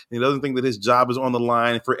serious. And he doesn't think that his job is on the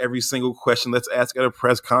line for every single question that's asked at a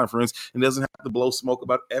press conference. And doesn't have to blow smoke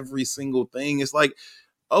about every single thing. It's like,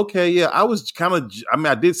 okay, yeah, I was kind of. I mean,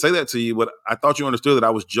 I did say that to you, but I thought you understood that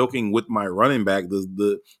I was joking with my running back.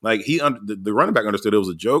 The running back understood it was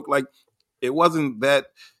a joke. Like it wasn't that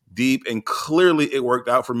deep, and clearly it worked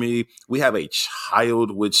out for me. We have a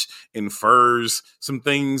child, which infers some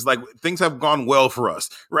things. Like things have gone well for us,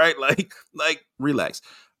 right? Like relax.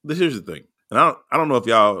 Here's the thing, and I don't know if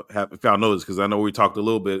y'all know this because I know we talked a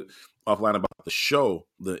little bit offline about the show,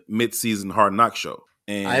 the mid-season Hard Knock show.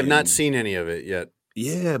 And I have not seen any of it yet.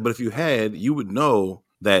 Yeah, but if you had, you would know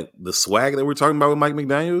that the swag that we're talking about with Mike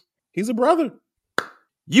McDaniels, he's a brother.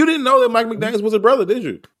 You didn't know that Mike McDaniels was a brother, did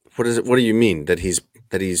you? What is it? What do you mean that he's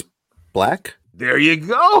black? There you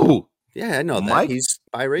go. Yeah, I know Mike, that he's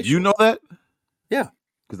biracial. You know that? Yeah,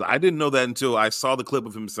 because I didn't know that until I saw the clip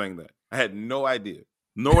of him saying that. I had no idea,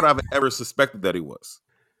 nor would I've ever suspected that he was.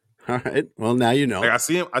 All right. Well, now you know. Like I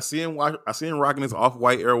see him rocking his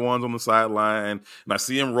off-white Air Ones on the sideline, and I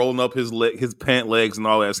see him rolling up his pant legs and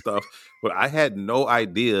all that stuff. But I had no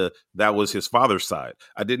idea that was his father's side.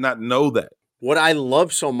 I did not know that. What I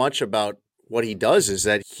love so much about what he does is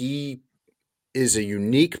that he is a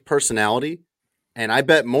unique personality, and I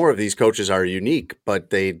bet more of these coaches are unique,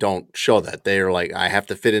 but they don't show that. They are like, I have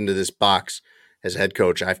to fit into this box as a head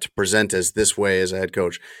coach. I have to present as this way as a head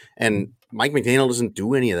coach. And Mike McDaniel doesn't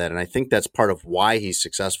do any of that. And I think that's part of why he's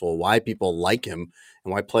successful, why people like him,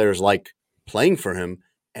 and why players like playing for him.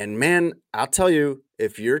 And man, I'll tell you,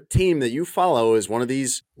 if your team that you follow is one of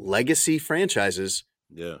these legacy franchises,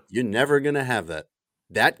 you're never going to have that.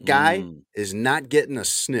 That guy is not getting a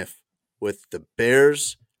sniff with the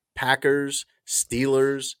Bears, Packers,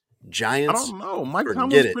 Steelers, Giants. I don't know. Mike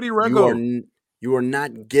Tomlin's pretty regular. You are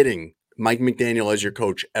not getting Mike McDaniel as your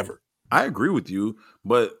coach ever. I agree with you,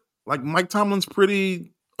 but like Mike Tomlin's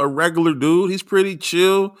pretty a regular dude. He's pretty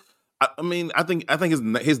chill. I mean, I think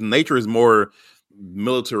his nature is more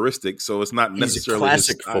militaristic, so it's not necessarily he's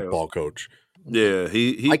a classic football coach. Yeah,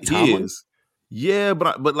 he is. Yeah,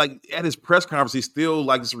 but like at his press conference, he's still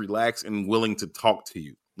like just relaxed and willing to talk to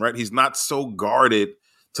you, right? He's not so guarded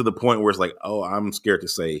to the point where it's like, oh, I'm scared to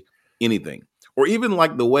say anything. Or even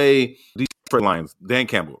like the way these Lions, Dan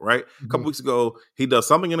Campbell, right? A couple weeks ago, he does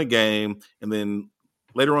something in a game, and then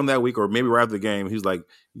later on that week, or maybe right after the game, he's like,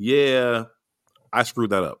 yeah, I screwed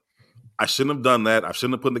that up. I shouldn't have done that. I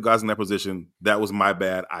shouldn't have put the guys in that position. That was my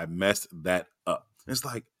bad. I messed that up. It's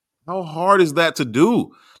like, how hard is that to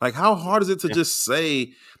do? Like, how hard is it to just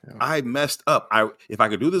say, I messed up? If I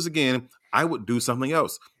could do this again, I would do something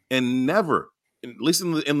else. And never, at least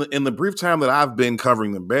in the brief time that I've been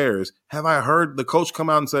covering the Bears, have I heard the coach come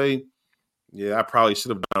out and say, yeah, I probably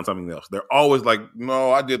should have done something else. They're always like,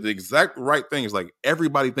 no, I did the exact right thing. It's like,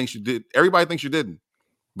 everybody thinks you did. Everybody thinks you didn't.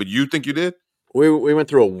 But you think you did? We went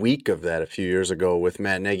through a week of that a few years ago with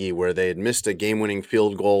Matt Nagy, where they had missed a game-winning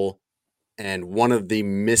field goal, and one of the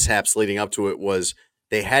mishaps leading up to it was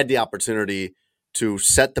they had the opportunity to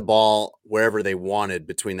set the ball wherever they wanted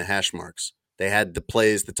between the hash marks. They had the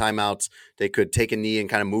plays, the timeouts. They could take a knee and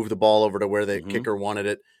kind of move the ball over to where the kicker wanted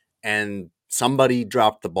it, and somebody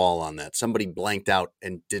dropped the ball on that. Somebody blanked out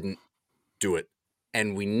and didn't do it,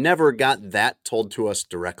 and we never got that told to us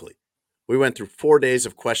directly. We went through 4 days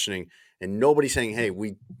of questioning, and nobody saying, hey,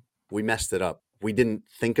 we messed it up. We didn't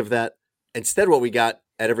think of that. Instead, what we got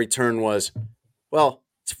at every turn was, well,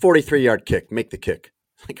 it's a 43-yard kick. Make the kick.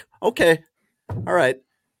 Like, okay, all right.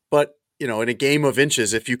 But, in a game of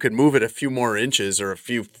inches, if you could move it a few more inches or a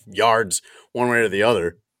few yards one way or the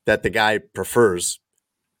other that the guy prefers,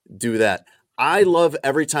 do that. I love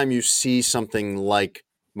every time you see something like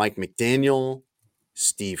Mike McDaniel,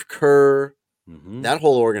 Steve Kerr, that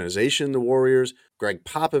whole organization, the Warriors, Greg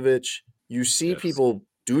Popovich, you see people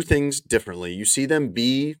do things differently. You see them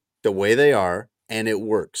be the way they are, and it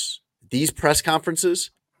works. These press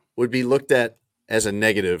conferences would be looked at as a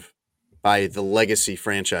negative by the legacy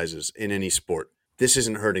franchises in any sport. This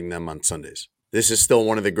isn't hurting them on Sundays. This is still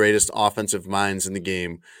one of the greatest offensive minds in the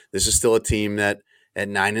game. This is still a team that at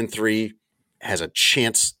 9-3 has a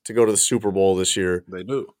chance to go to the Super Bowl this year. They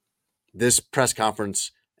do. This press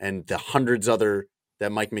conference and the hundreds other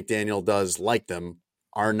that Mike McDaniel does like them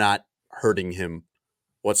are not hurting him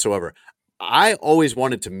whatsoever. I always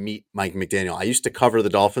wanted to meet Mike McDaniel. I used to cover the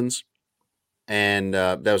Dolphins, and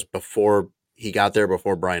that was before he got there,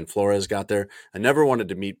 before Brian Flores got there. I never wanted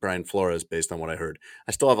to meet Brian Flores based on what I heard.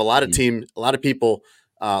 I still have a lot of a lot of people,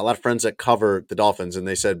 a lot of friends that cover the Dolphins, and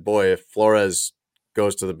they said, boy, if Flores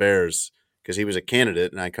goes to the Bears, because he was a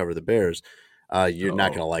candidate and I cover the Bears, you're not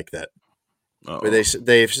going to like that. But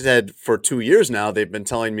they've said for 2 years now, they've been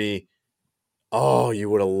telling me, oh, you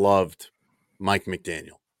would have loved Mike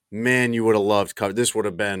McDaniel. Man, you would have loved cover. This would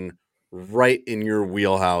have been right in your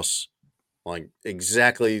wheelhouse, like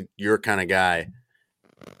exactly your kind of guy.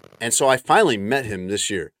 And so I finally met him this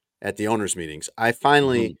year at the owners' meetings. I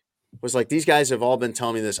finally was like, these guys have all been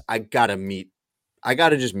telling me this. I got to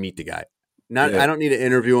just meet the guy. I don't need to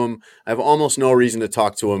interview him. I have almost no reason to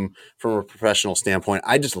talk to him from a professional standpoint.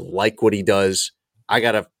 I just like what he does. I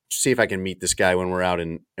got to see if I can meet this guy when we're out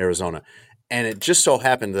in Arizona. And it just so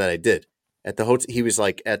happened that I did. At the hotel, he was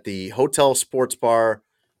like at the hotel sports bar,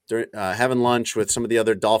 having lunch with some of the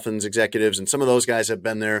other Dolphins executives, and some of those guys have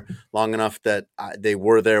been there long enough that they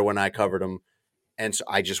were there when I covered them. And so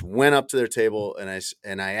I just went up to their table and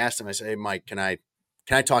I asked him. I said, "Hey, Mike, can I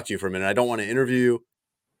talk to you for a minute? I don't want to interview you.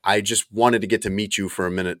 I just wanted to get to meet you for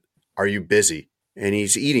a minute. Are you busy?" And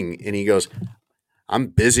he's eating, and he goes, "I'm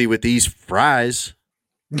busy with these fries."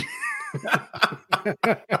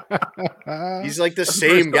 He's like the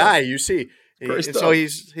same guy you see. And so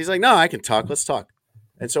he's like, "No, I can talk. Let's talk."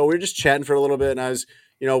 And so we were just chatting for a little bit, and I was,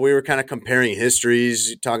 we were kind of comparing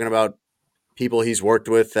histories, talking about people he's worked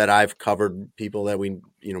with that I've covered, people that we,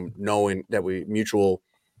 know and that we mutual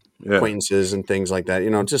acquaintances and things like that.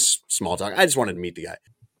 Just small talk. I just wanted to meet the guy.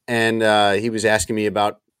 And he was asking me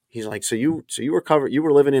about, he's like, so you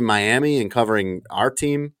were living in Miami and covering our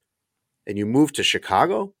team, and you moved to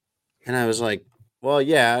Chicago? And I was like, well,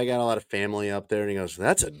 yeah, I got a lot of family up there. And he goes,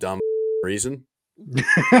 that's a dumb reason.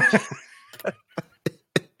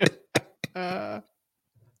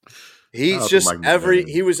 He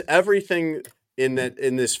was everything in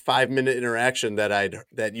this 5-minute interaction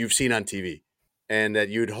that you've seen on TV. And that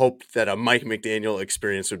you'd hope that a Mike McDaniel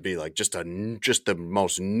experience would be like, just the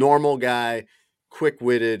most normal guy,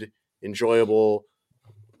 quick-witted, enjoyable.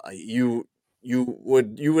 You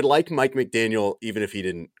would like Mike McDaniel even if he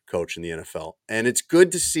didn't coach in the NFL. And it's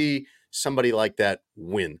good to see somebody like that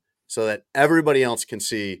win, so that everybody else can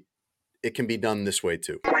see it can be done this way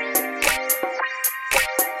too.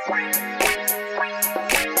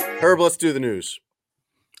 Herb, let's do the news.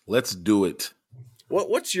 Let's do it.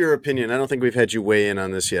 What's your opinion? I don't think we've had you weigh in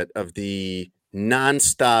on this yet, of the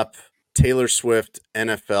nonstop Taylor Swift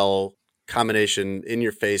NFL combination in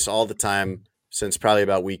your face all the time since probably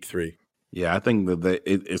about week 3. Yeah, I think that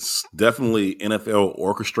it's definitely NFL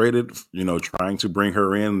orchestrated, trying to bring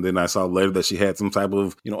her in. Then I saw later that she had some type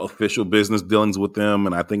of, official business dealings with them.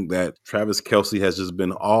 And I think that Travis Kelce has just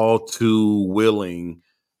been all too willing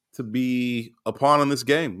to be a pawn in this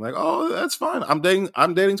game. Like, oh, that's fine. I'm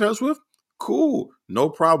dating Taylor Swift. Cool. No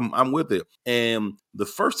problem. I'm with it. And the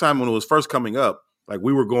first time when it was first coming up, like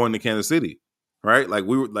we were going to Kansas City. Right? Like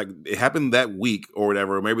it happened that week or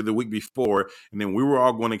whatever, or maybe the week before. And then we were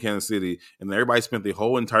all going to Kansas City and everybody spent the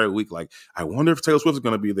whole entire week like, I wonder if Taylor Swift is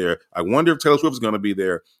going to be there. I wonder if Taylor Swift is going to be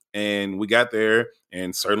there. And we got there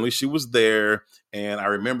and certainly she was there. And I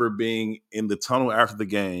remember being in the tunnel after the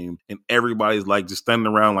game and everybody's like just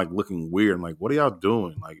standing around, like looking weird. And like, what are y'all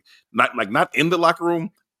doing? Not in the locker room,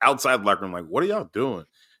 outside the locker room. Like, what are y'all doing?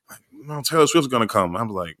 Like, no, Taylor Swift's going to come. I'm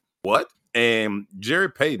like, what? And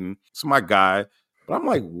Jared Payton, it's my guy, but I'm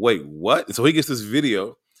like, wait, what? And so he gets this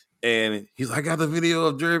video, and he's like, I got the video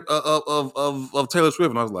of Jared of Taylor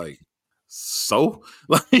Swift, and I was like, so,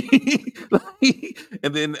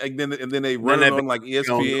 and then they run it on like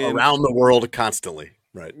ESPN around the world constantly,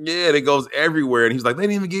 right? Yeah, it goes everywhere, and he's like, they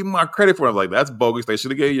didn't even give me my credit for it. I was like, that's bogus. They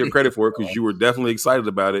should have gave you your credit for it because you were definitely excited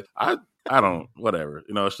about it. I don't, whatever.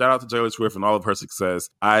 Shout out to Taylor Swift and all of her success.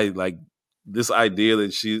 I like this idea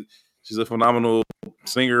that she's a phenomenal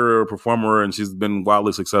singer or performer, and she's been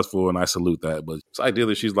wildly successful, and I salute that. But this idea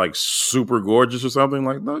that she's like super gorgeous or something,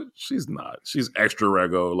 like, no, she's not. She's extra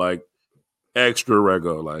rego. Like,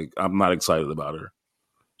 I'm not excited about her.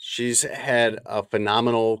 She's had a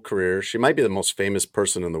phenomenal career. She might be the most famous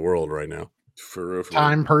person in the world right now. For real.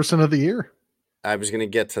 Time Person of the Year. I was going to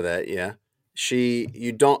get to that, yeah.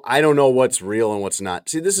 I don't know what's real and what's not.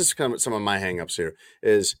 See, this is kind of some of my hangups here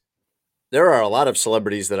is there are a lot of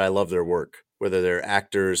celebrities that I love their work, whether they're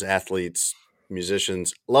actors, athletes,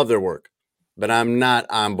 musicians, love their work. But I'm not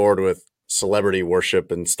on board with celebrity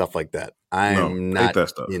worship and stuff like that. I'm not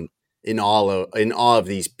in awe of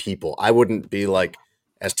these people. I wouldn't be like,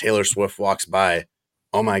 as Taylor Swift walks by,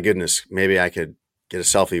 oh my goodness, maybe I could get a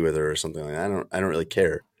selfie with her or something like that. I don't really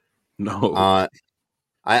care. No.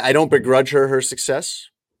 I don't begrudge her success.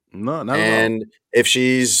 No, not and at all. If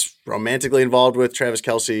she's romantically involved with Travis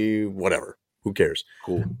Kelce, whatever, who cares?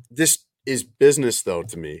 Cool. This is business, though,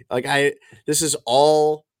 to me. Like this is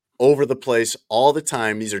all over the place all the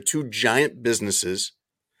time. These are two giant businesses.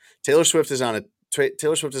 Taylor Swift is on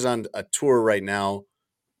a tour right now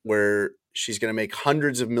where she's going to make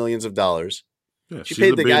hundreds of millions of dollars. Yeah, she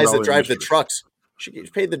paid the guys that drive the trucks. She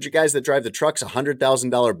paid the guys that drive the trucks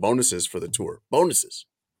 $100,000 bonuses for the tour. Bonuses.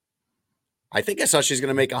 I think I saw she's going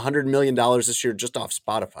to make $100 million this year just off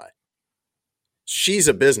Spotify. She's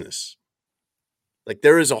a business. Like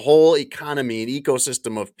there is a whole economy, an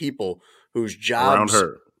ecosystem of people whose jobs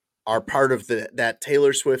are part of that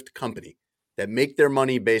Taylor Swift company that make their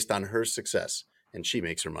money based on her success. And she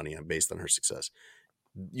makes her money based on her success.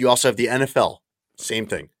 You also have the NFL. Same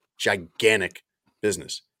thing. Gigantic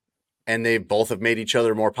business. And they both have made each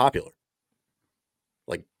other more popular.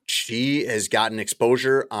 Like she has gotten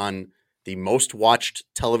exposure on the most watched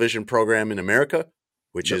television program in America,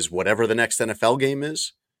 which is whatever the next NFL game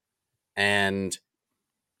is. And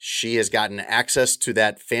she has gotten access to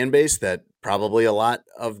that fan base that probably a lot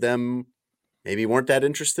of them maybe weren't that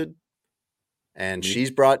interested. And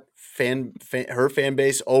she's brought her fan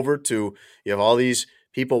base over to, you have all these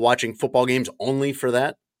people watching football games only for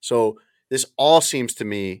that. So this all seems to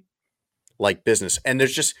me like business. And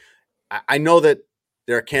there's just, I know that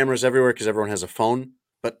there are cameras everywhere because everyone has a phone,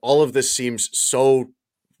 but all of this seems so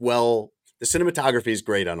well, the cinematography is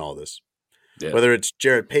great on all this. Yeah. Whether it's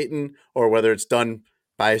Jared Payton or whether it's done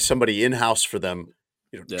by somebody in-house for them.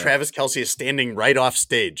 Travis Kelce is standing right off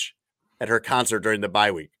stage at her concert during the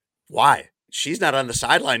bye week. Why? She's not on the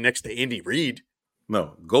sideline next to Andy Reid.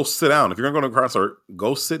 No, go sit down. If you're going to go to a concert,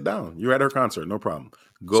 go sit down. You're at her concert, no problem.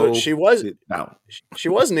 Go sit down. She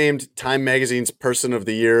was named Time Magazine's Person of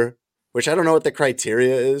the Year, which I don't know what the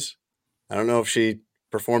criteria is. I don't know if she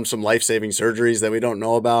performed some life-saving surgeries that we don't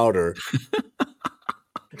know about, or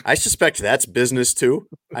I suspect that's business too.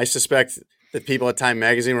 I suspect that people at Time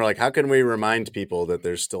Magazine were like, how can we remind people that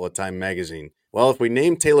there's still a Time Magazine? Well, if we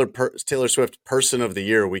name Taylor Swift Person of the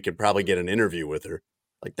Year, we could probably get an interview with her.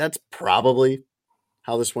 Like, that's probably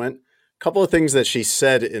how this went. A couple of things that she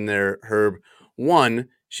said in there, Herb. One,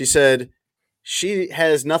 she said she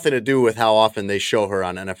has nothing to do with how often they show her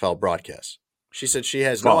on NFL broadcasts. She said she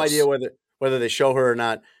has no idea whether they show her or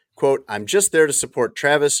not. Quote, I'm just there to support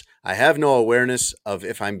Travis. I have no awareness of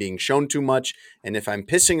if I'm being shown too much and if I'm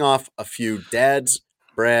pissing off a few dads,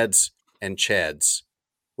 Brads, and Chads,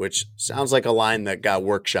 which sounds like a line that got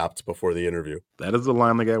workshopped before the interview. That is the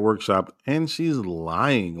line that got workshopped, and she's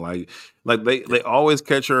lying. Like they always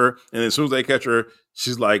catch her, and as soon as they catch her,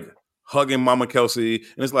 she's like hugging Mama Kelsey,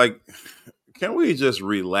 and it's like, can we just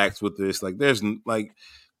relax with this? Like, there's like,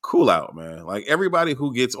 cool out, man. Like, everybody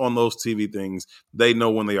who gets on those TV things, they know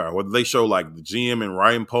when they are. Whether they show like the GM and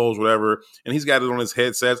Ryan Poles, whatever, and he's got it on his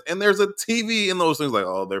headsets, and there's a TV in those things. Like,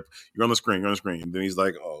 oh, you're on the screen, And then he's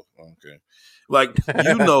like, oh, okay. Like,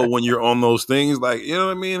 you know when you're on those things, like, you know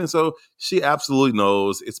what I mean? And so she absolutely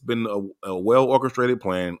knows. It's been a well-orchestrated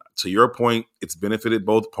plan. To your point, it's benefited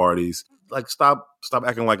both parties. Like, stop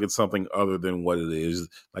acting like it's something other than what it is.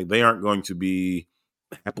 Like, they aren't going to be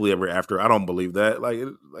happily ever after. I don't believe that. Like,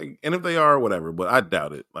 and if they are, whatever. But I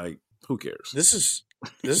doubt it. Like, who cares? This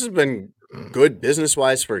has been good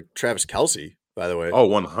business-wise for Travis Kelce, by the way. Oh,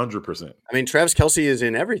 100%. I mean, Travis Kelce is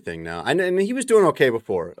in everything now. And he was doing okay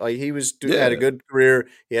before. Like, he was had a good career.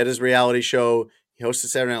 He had his reality show. He hosted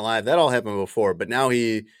Saturday Night Live. That all happened before. But now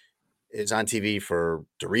he is on TV for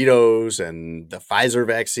Doritos and the Pfizer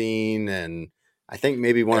vaccine, and I think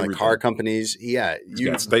maybe one of the car companies. Yeah.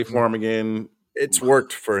 You got State Farm again. It's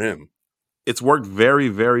worked for him. It's worked very,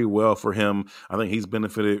 very well for him. I think he's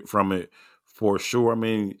benefited from it for sure. I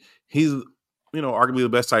mean, he's, arguably the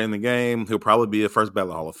best tight end in the game. He'll probably be a first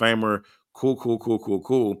ballot Hall of Famer.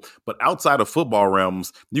 Cool. But outside of football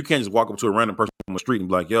realms, you can't just walk up to a random person on the street and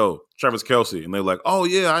be like, yo, Travis Kelce. And they're like, oh,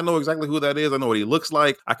 yeah, I know exactly who that is. I know what he looks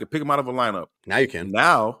like. I could pick him out of a lineup. Now you can.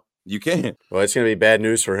 Now you can. Well, it's going to be bad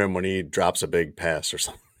news for him when he drops a big pass or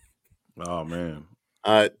something. Oh, man.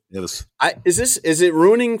 Is it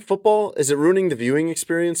ruining football? Is it ruining the viewing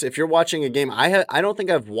experience? If you're watching a game, I don't think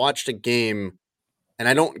I've watched a game, and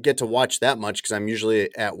I don't get to watch that much because I'm usually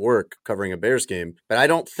at work covering a Bears game, but I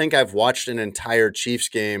don't think I've watched an entire Chiefs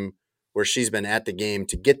game where she's been at the game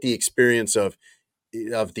to get the experience of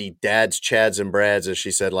the dads, Chads, and Brads, as she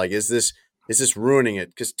said. Like, is this ruining it?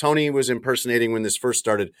 Because Tony was impersonating when this first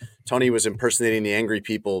started. Tony was impersonating the angry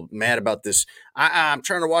people mad about this. I'm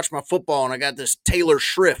trying to watch my football, and I got this Taylor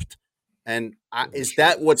Swift. And is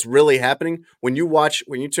that what's really happening? When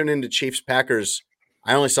you turn into Chiefs Packers,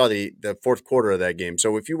 I only saw the fourth quarter of that game.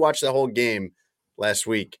 So if you watch the whole game last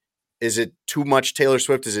week, is it too much Taylor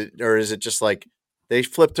Swift? Is it just like they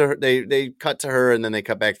flipped to her, they cut to her, and then they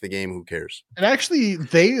cut back to the game? Who cares? And actually,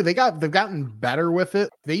 they've gotten better with it.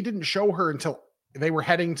 They didn't show her until they were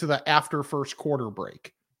heading to the after first quarter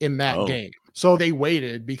break in that game. So they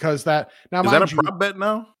waited because that now is that a prop bet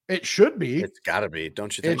now? It should be. It's got to be,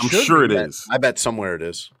 don't you think? I'm sure it is. I bet somewhere it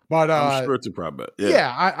is. But I'm sure it's a prop bet.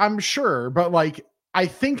 I'm sure. But like, I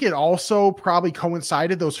think it also probably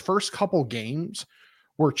coincided those first couple games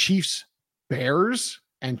were Chiefs Bears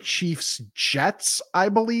and Chiefs Jets, I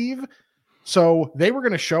believe. So they were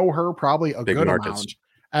going to show her probably a big good markets. amount.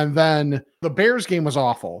 And then the Bears game was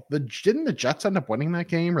awful. Didn't the Jets end up winning that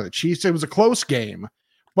game, or the Chiefs? It was a close game.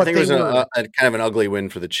 But I think it was a kind of an ugly win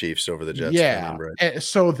for the Chiefs over the Jets. Yeah.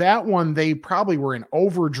 So that one, they probably were in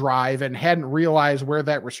overdrive and hadn't realized where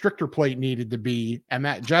that restrictor plate needed to be. And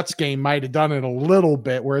that Jets game might have done it a little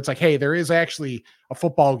bit where it's like, hey, there is actually a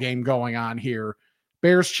football game going on here.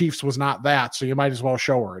 Bears Chiefs was not that. So you might as well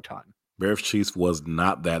show her a ton. Bears Chiefs was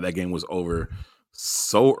not that. That game was over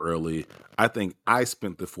so early. I think I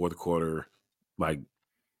spent the fourth quarter like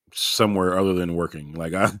somewhere other than working.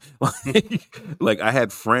 Like I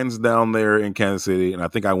had friends down there in Kansas City, and I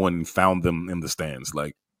think I went and found them in the stands.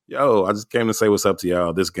 Like, yo, I just came to say what's up to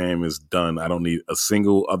y'all. This game is done. I don't need a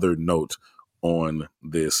single other note on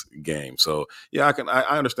this game. So yeah,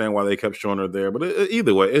 I understand why they kept showing her there, but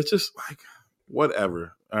either way, it's just like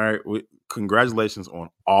whatever. All right, congratulations on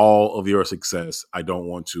all of your success. I don't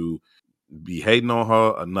want to be hating on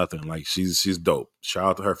her or nothing. Like, she's dope. Shout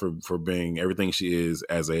out to her for being everything she is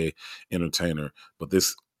as a entertainer. But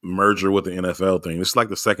this merger with the NFL thing, this is like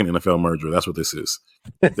the second NFL merger. That's what this is.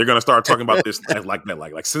 They're gonna start talking about this like that,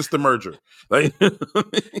 like since the merger. Like,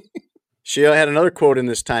 she had another quote in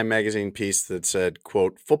this Time magazine piece that said,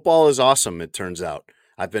 quote, "Football is awesome, it turns out.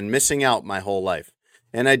 I've been missing out my whole life."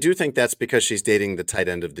 And I do think that's because she's dating the tight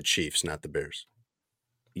end of the Chiefs, not the Bears.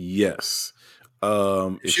 Yes.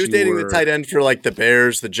 If she was dating the tight end for like the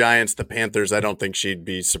Bears, the Giants, the Panthers, I don't think she'd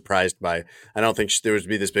be surprised by. I don't think there would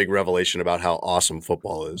be this big revelation about how awesome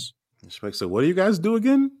football is. So what do you guys do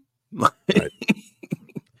again? Right.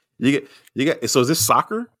 You get. So is this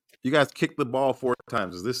soccer? You guys kick the ball 4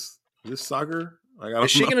 times. Is this soccer? Like,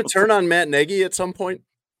 is she going to turn on Matt Nagy at some point?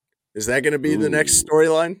 Is that going to be the next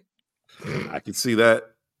storyline? I could see that.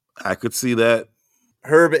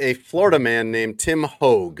 Herb, a Florida man named Tim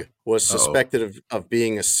Hogue, was suspected of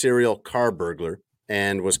being a serial car burglar.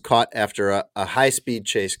 and was caught after a high-speed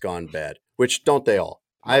chase gone bad, which don't they all?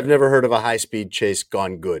 I've never heard of a high-speed chase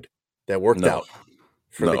gone good that worked out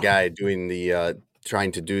for the guy doing the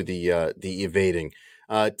trying to do the evading.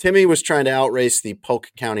 Timmy was trying to outrace the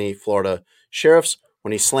Polk County, Florida sheriffs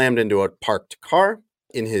when he slammed into a parked car.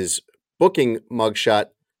 In his booking mugshot,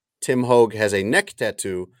 Tim Hogue has a neck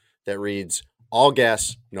tattoo that reads, "All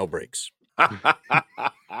gas, no brakes."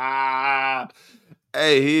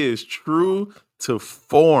 Hey, he is true to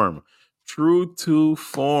form. True to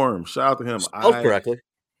form. Shout out to him.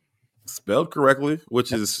 Spelled correctly,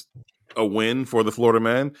 which is a win for the Florida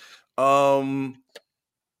man.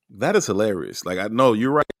 That is hilarious. Like, I know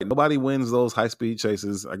you're right. Nobody wins those high speed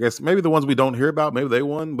chases. I guess maybe the ones we don't hear about, maybe they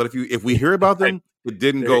won. But if we hear about them, it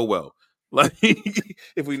didn't go well. Like,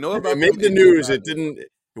 if we know about it made them, the news, it didn't.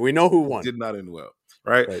 We know who won. It did not end well.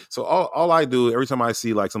 Right? So all I do every time I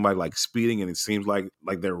see like somebody like speeding and it seems like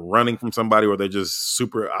they're running from somebody or they're just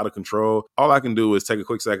super out of control, all I can do is take a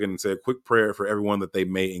quick second and say a quick prayer for everyone that they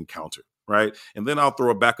may encounter. Right. And then I'll throw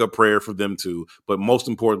a backup prayer for them too. But most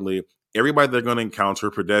importantly, everybody they're going to encounter,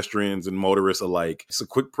 pedestrians and motorists alike, it's a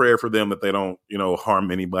quick prayer for them that they don't, harm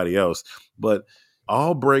anybody else. But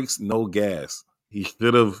all brakes, no gas. He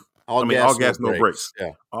should have. All gas, no brakes.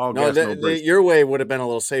 Yeah. All gas, no brakes. Your way would have been a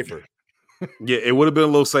little safer. Yeah, it would have been a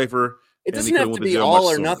little safer. It doesn't have to be all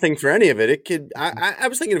or nothing for any of it. It could. I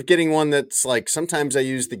was thinking of getting one that's like sometimes I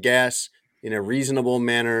use the gas in a reasonable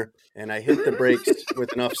manner and I hit the brakes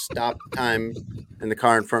with enough stop time in the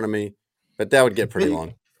car in front of me, but that would get pretty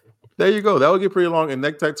long. There you go. That would get pretty long. And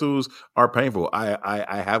neck tattoos are painful.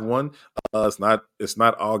 I have one. It's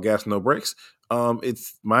not all gas, no brakes.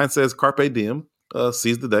 Mine says Carpe Diem.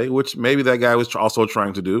 Seize the day, which maybe that guy was also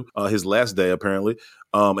trying to do his last day, apparently,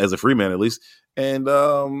 as a free man, at least. And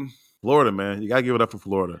Florida, man, you got to give it up for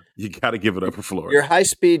Florida. You got to give it up for Florida. Your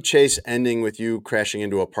high-speed chase ending with you crashing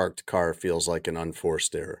into a parked car feels like an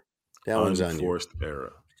unforced error. That one's on you. Unforced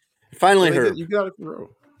error. Finally, Herb. You got it, bro.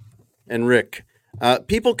 And Rick,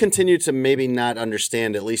 people continue to maybe not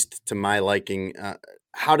understand, at least to my liking,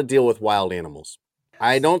 how to deal with wild animals.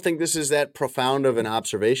 I don't think this is that profound of an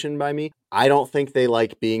observation by me. I don't think they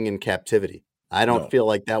like being in captivity. I don't feel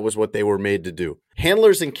like that was what they were made to do.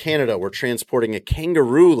 Handlers in Canada were transporting a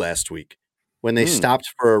kangaroo last week when they stopped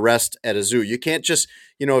for a rest at a zoo. You can't just,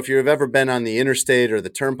 if you've ever been on the interstate or the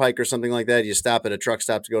turnpike or something like that, you stop at a truck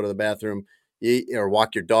stop to go to the bathroom or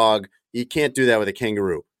walk your dog. You can't do that with a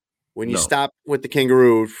kangaroo. When you stop with the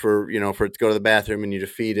kangaroo for it to go to the bathroom and you to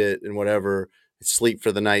feed it and whatever, sleep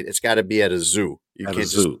for the night, it's got to be at a zoo. You can't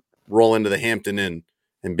just roll into the Hampton Inn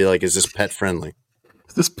and be like, is this pet friendly?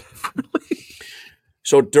 Is this pet friendly?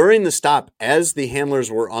 So during the stop, as the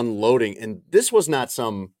handlers were unloading, and this was not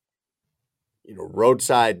some,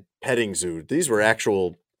 roadside petting zoo. These were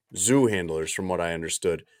actual zoo handlers from what I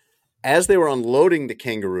understood. As they were unloading the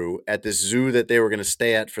kangaroo at this zoo that they were going to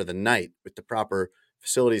stay at for the night with the proper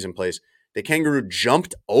facilities in place, the kangaroo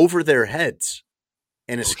jumped over their heads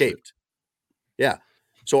and escaped. Yeah.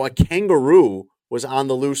 So a kangaroo was on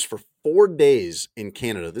the loose for 4 days in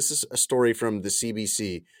Canada. This is a story from the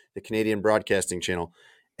CBC, the Canadian Broadcasting Channel.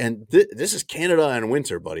 And this is Canada in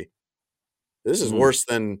winter, buddy. This is worse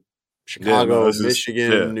than Chicago,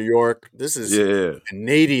 Michigan, New York. This is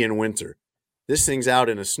Canadian winter. This thing's out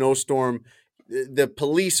in a snowstorm. The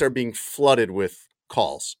police are being flooded with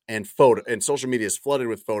calls and social media is flooded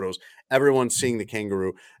with photos. Everyone's seeing the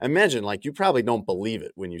kangaroo. Imagine, you probably don't believe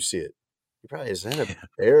it when you see it. You probably, is that a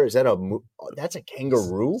bear? Is that that's a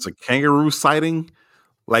kangaroo? It's a kangaroo sighting,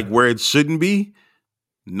 where it shouldn't be.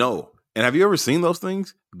 No. And have you ever seen those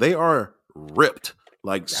things? They are ripped,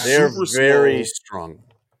 they're super very small. Strong.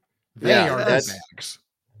 They are bags.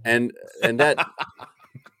 And that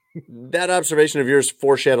that observation of yours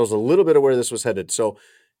foreshadows a little bit of where this was headed. So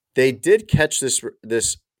they did catch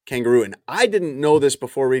this kangaroo, and I didn't know this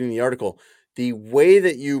before reading the article. The way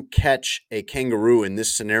that you catch a kangaroo in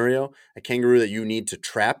this scenario, a kangaroo that you need to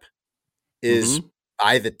trap, is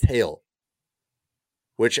by the tail,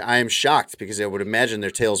 which I am shocked because I would imagine their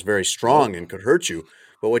tail is very strong and could hurt you.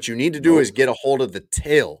 But what you need to do is get a hold of the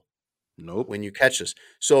tail when you catch this.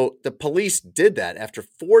 So the police did that. After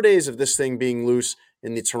 4 days of this thing being loose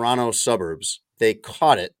in the Toronto suburbs, they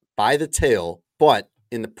caught it by the tail. But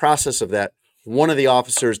in the process of that, one of the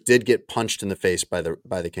officers did get punched in the face by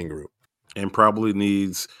the kangaroo. And probably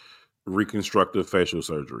needs reconstructive facial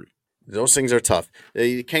surgery. Those things are tough.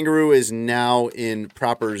 The kangaroo is now in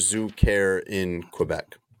proper zoo care in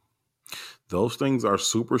Quebec. Those things are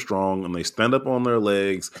super strong and they stand up on their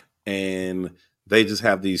legs and they just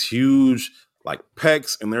have these huge like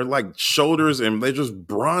pecs and they're like shoulders, and they're just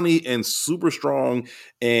brawny and super strong.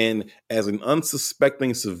 And as an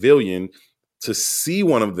unsuspecting civilian, to see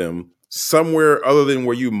one of them somewhere other than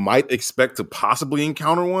where you might expect to possibly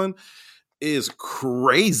encounter one is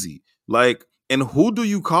crazy. Like, and who do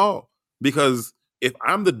you call? Because if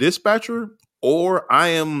I'm the dispatcher or I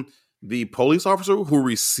am the police officer who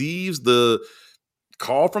receives the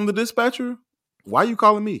call from the dispatcher, why are you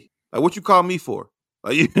calling me? Like, what you call me for?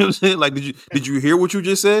 Like, you know what I'm saying? Like, did you hear what you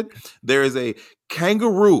just said? There is a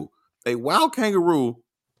kangaroo, a wild kangaroo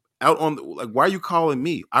out on like, why are you calling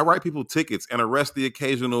me? I write people tickets and arrest the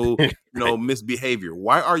occasional, misbehavior.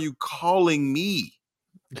 Why are you calling me?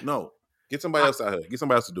 No, get somebody else out here. Get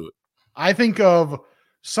somebody else to do it. I think of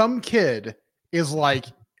some kid is like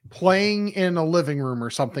playing in a living room or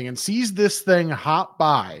something and sees this thing hop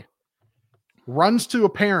by, runs to a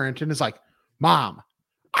parent and is like, Mom,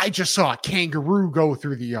 I just saw a kangaroo go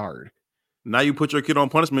through the yard. Now you put your kid on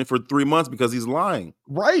punishment for 3 months because he's lying.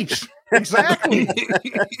 Right. Exactly.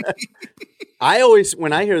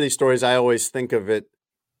 When I hear these stories, I always think of it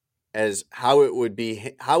as how it would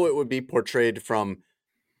be portrayed from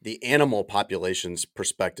the animal population's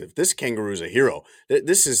perspective. This kangaroo is a hero.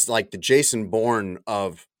 This is like the Jason Bourne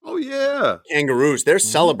of kangaroos. They're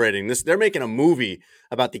celebrating this. They're making a movie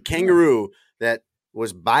about the kangaroo that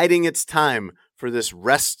was biding its time for this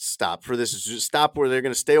rest stop, for this stop where they're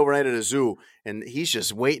going to stay overnight at a zoo. And he's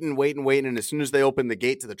just waiting. And as soon as they open the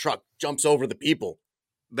gate to the truck, jumps over the people.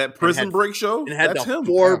 That Prison Break show? And had the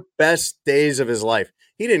 4 best days of his life.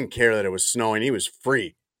 He didn't care that it was snowing. He was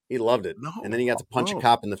free. He loved it. No, and then he got to punch a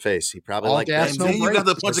cop in the face. He probably liked that. And then you got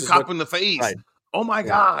to punch a cop in the face. Right. Oh, my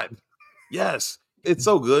God. Yes. It's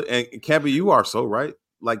so good. And Cappy, you are so right.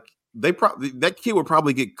 Like, that kid would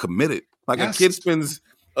probably get committed. Like, a kid spends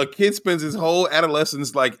his whole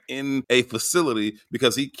adolescence like in a facility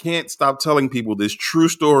because he can't stop telling people this true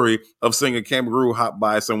story of seeing a kangaroo hop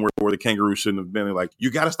by somewhere where the kangaroo shouldn't have been. Like,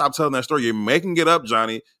 you got to stop telling that story. You're making it up,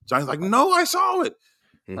 Johnny. Johnny's like, no, I saw it.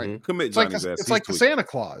 Right. Commit Johnny's ass. It's like the Santa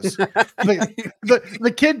Claus.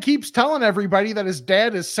 the kid keeps telling everybody that his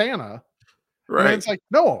dad is Santa. Right. And it's like,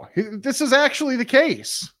 no, this is actually the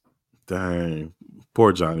case. Dang.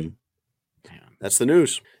 Poor Johnny. That's the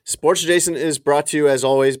news. Sports Adjacent is brought to you, as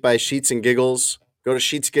always, by Sheets and Giggles. Go to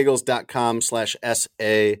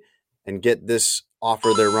sheetsgiggles.com/SA and get this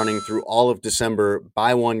offer they're running through all of December.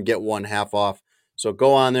 Buy one, get one half off. So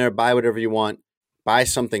go on there, buy whatever you want, buy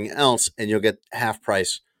something else, and you'll get half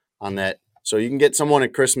price on that. So you can get someone a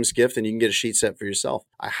Christmas gift and you can get a sheet set for yourself.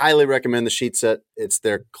 I highly recommend the sheet set. It's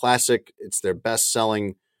their classic. It's their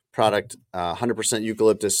best-selling product, 100%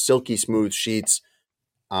 eucalyptus, silky smooth sheets.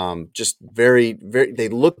 Just very, very, they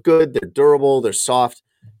look good. They're durable. They're soft.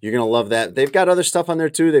 You're going to love that. They've got other stuff on there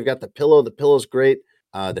too. They've got the pillow. The pillow's great.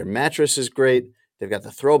 Their mattress is great. They've got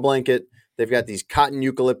the throw blanket. They've got these cotton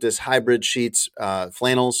eucalyptus hybrid sheets,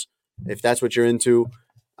 flannels, if that's what you're into.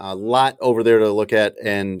 A lot over there to look at,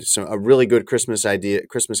 and a really good Christmas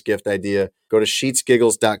gift idea. Go to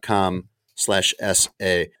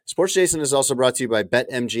sheetsgiggles.com/SA. Sports Jason is also brought to you by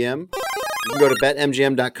BetMGM. You can go to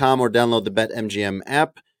betmgm.com or download the BetMGM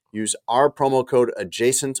app. Use our promo code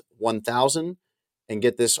adjacent1000 and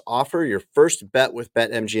get this offer. Your first bet with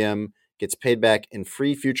BetMGM gets paid back in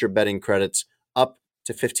free future betting credits up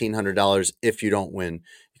to $1,500 if you don't win.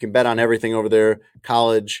 You can bet on everything over there: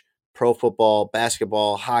 college, pro football,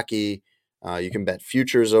 basketball, hockey. You can bet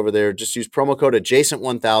futures over there. Just use promo code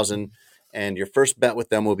adjacent1000 and your first bet with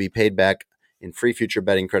them will be paid back in free future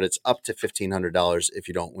betting credits up to $1,500 if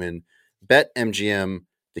you don't win. BetMGM,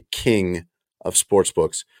 the king of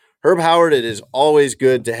sportsbooks. Herb Howard, it is always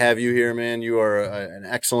good to have you here, man. You are an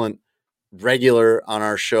excellent regular on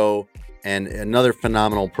our show, and another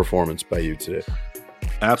phenomenal performance by you today.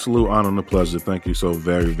 Absolute honor and a pleasure. Thank you so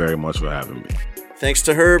very, very much for having me. Thanks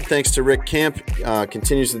to Herb. Thanks to Rick Camp.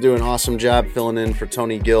 Continues to do an awesome job filling in for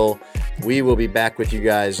Tony Gill. We will be back with you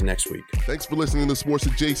guys next week. Thanks for listening to Sports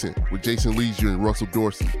Adjacent with Jason Leisure and Russell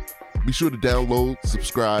Dorsey. Be sure to download,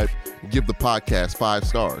 subscribe, and give the podcast 5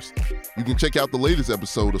 stars. You can check out the latest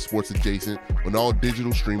episode of Sports Adjacent on all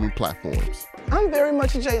digital streaming platforms. I'm very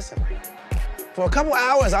much adjacent. For a couple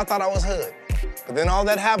hours, I thought I was hood. But then all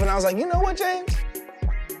that happened, I was like, you know what, James?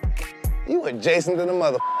 You adjacent to the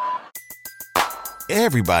mother.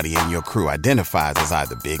 Everybody in your crew identifies as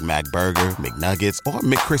either Big Mac Burger, McNuggets, or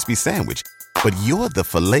McCrispy Sandwich. But you're the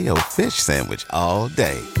Filet-O-Fish Sandwich all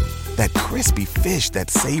day. That crispy fish, that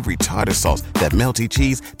savory tartar sauce, that melty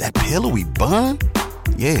cheese, that pillowy bun.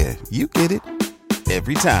 Yeah, you get it.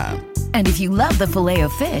 Every time. And if you love the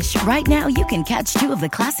Filet-O-Fish, right now you can catch 2 of the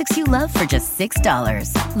classics you love for just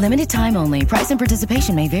 $6. Limited time only. Price and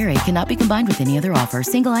participation may vary. Cannot be combined with any other offer.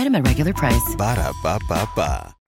 Single item at regular price. Ba-da-ba-ba-ba.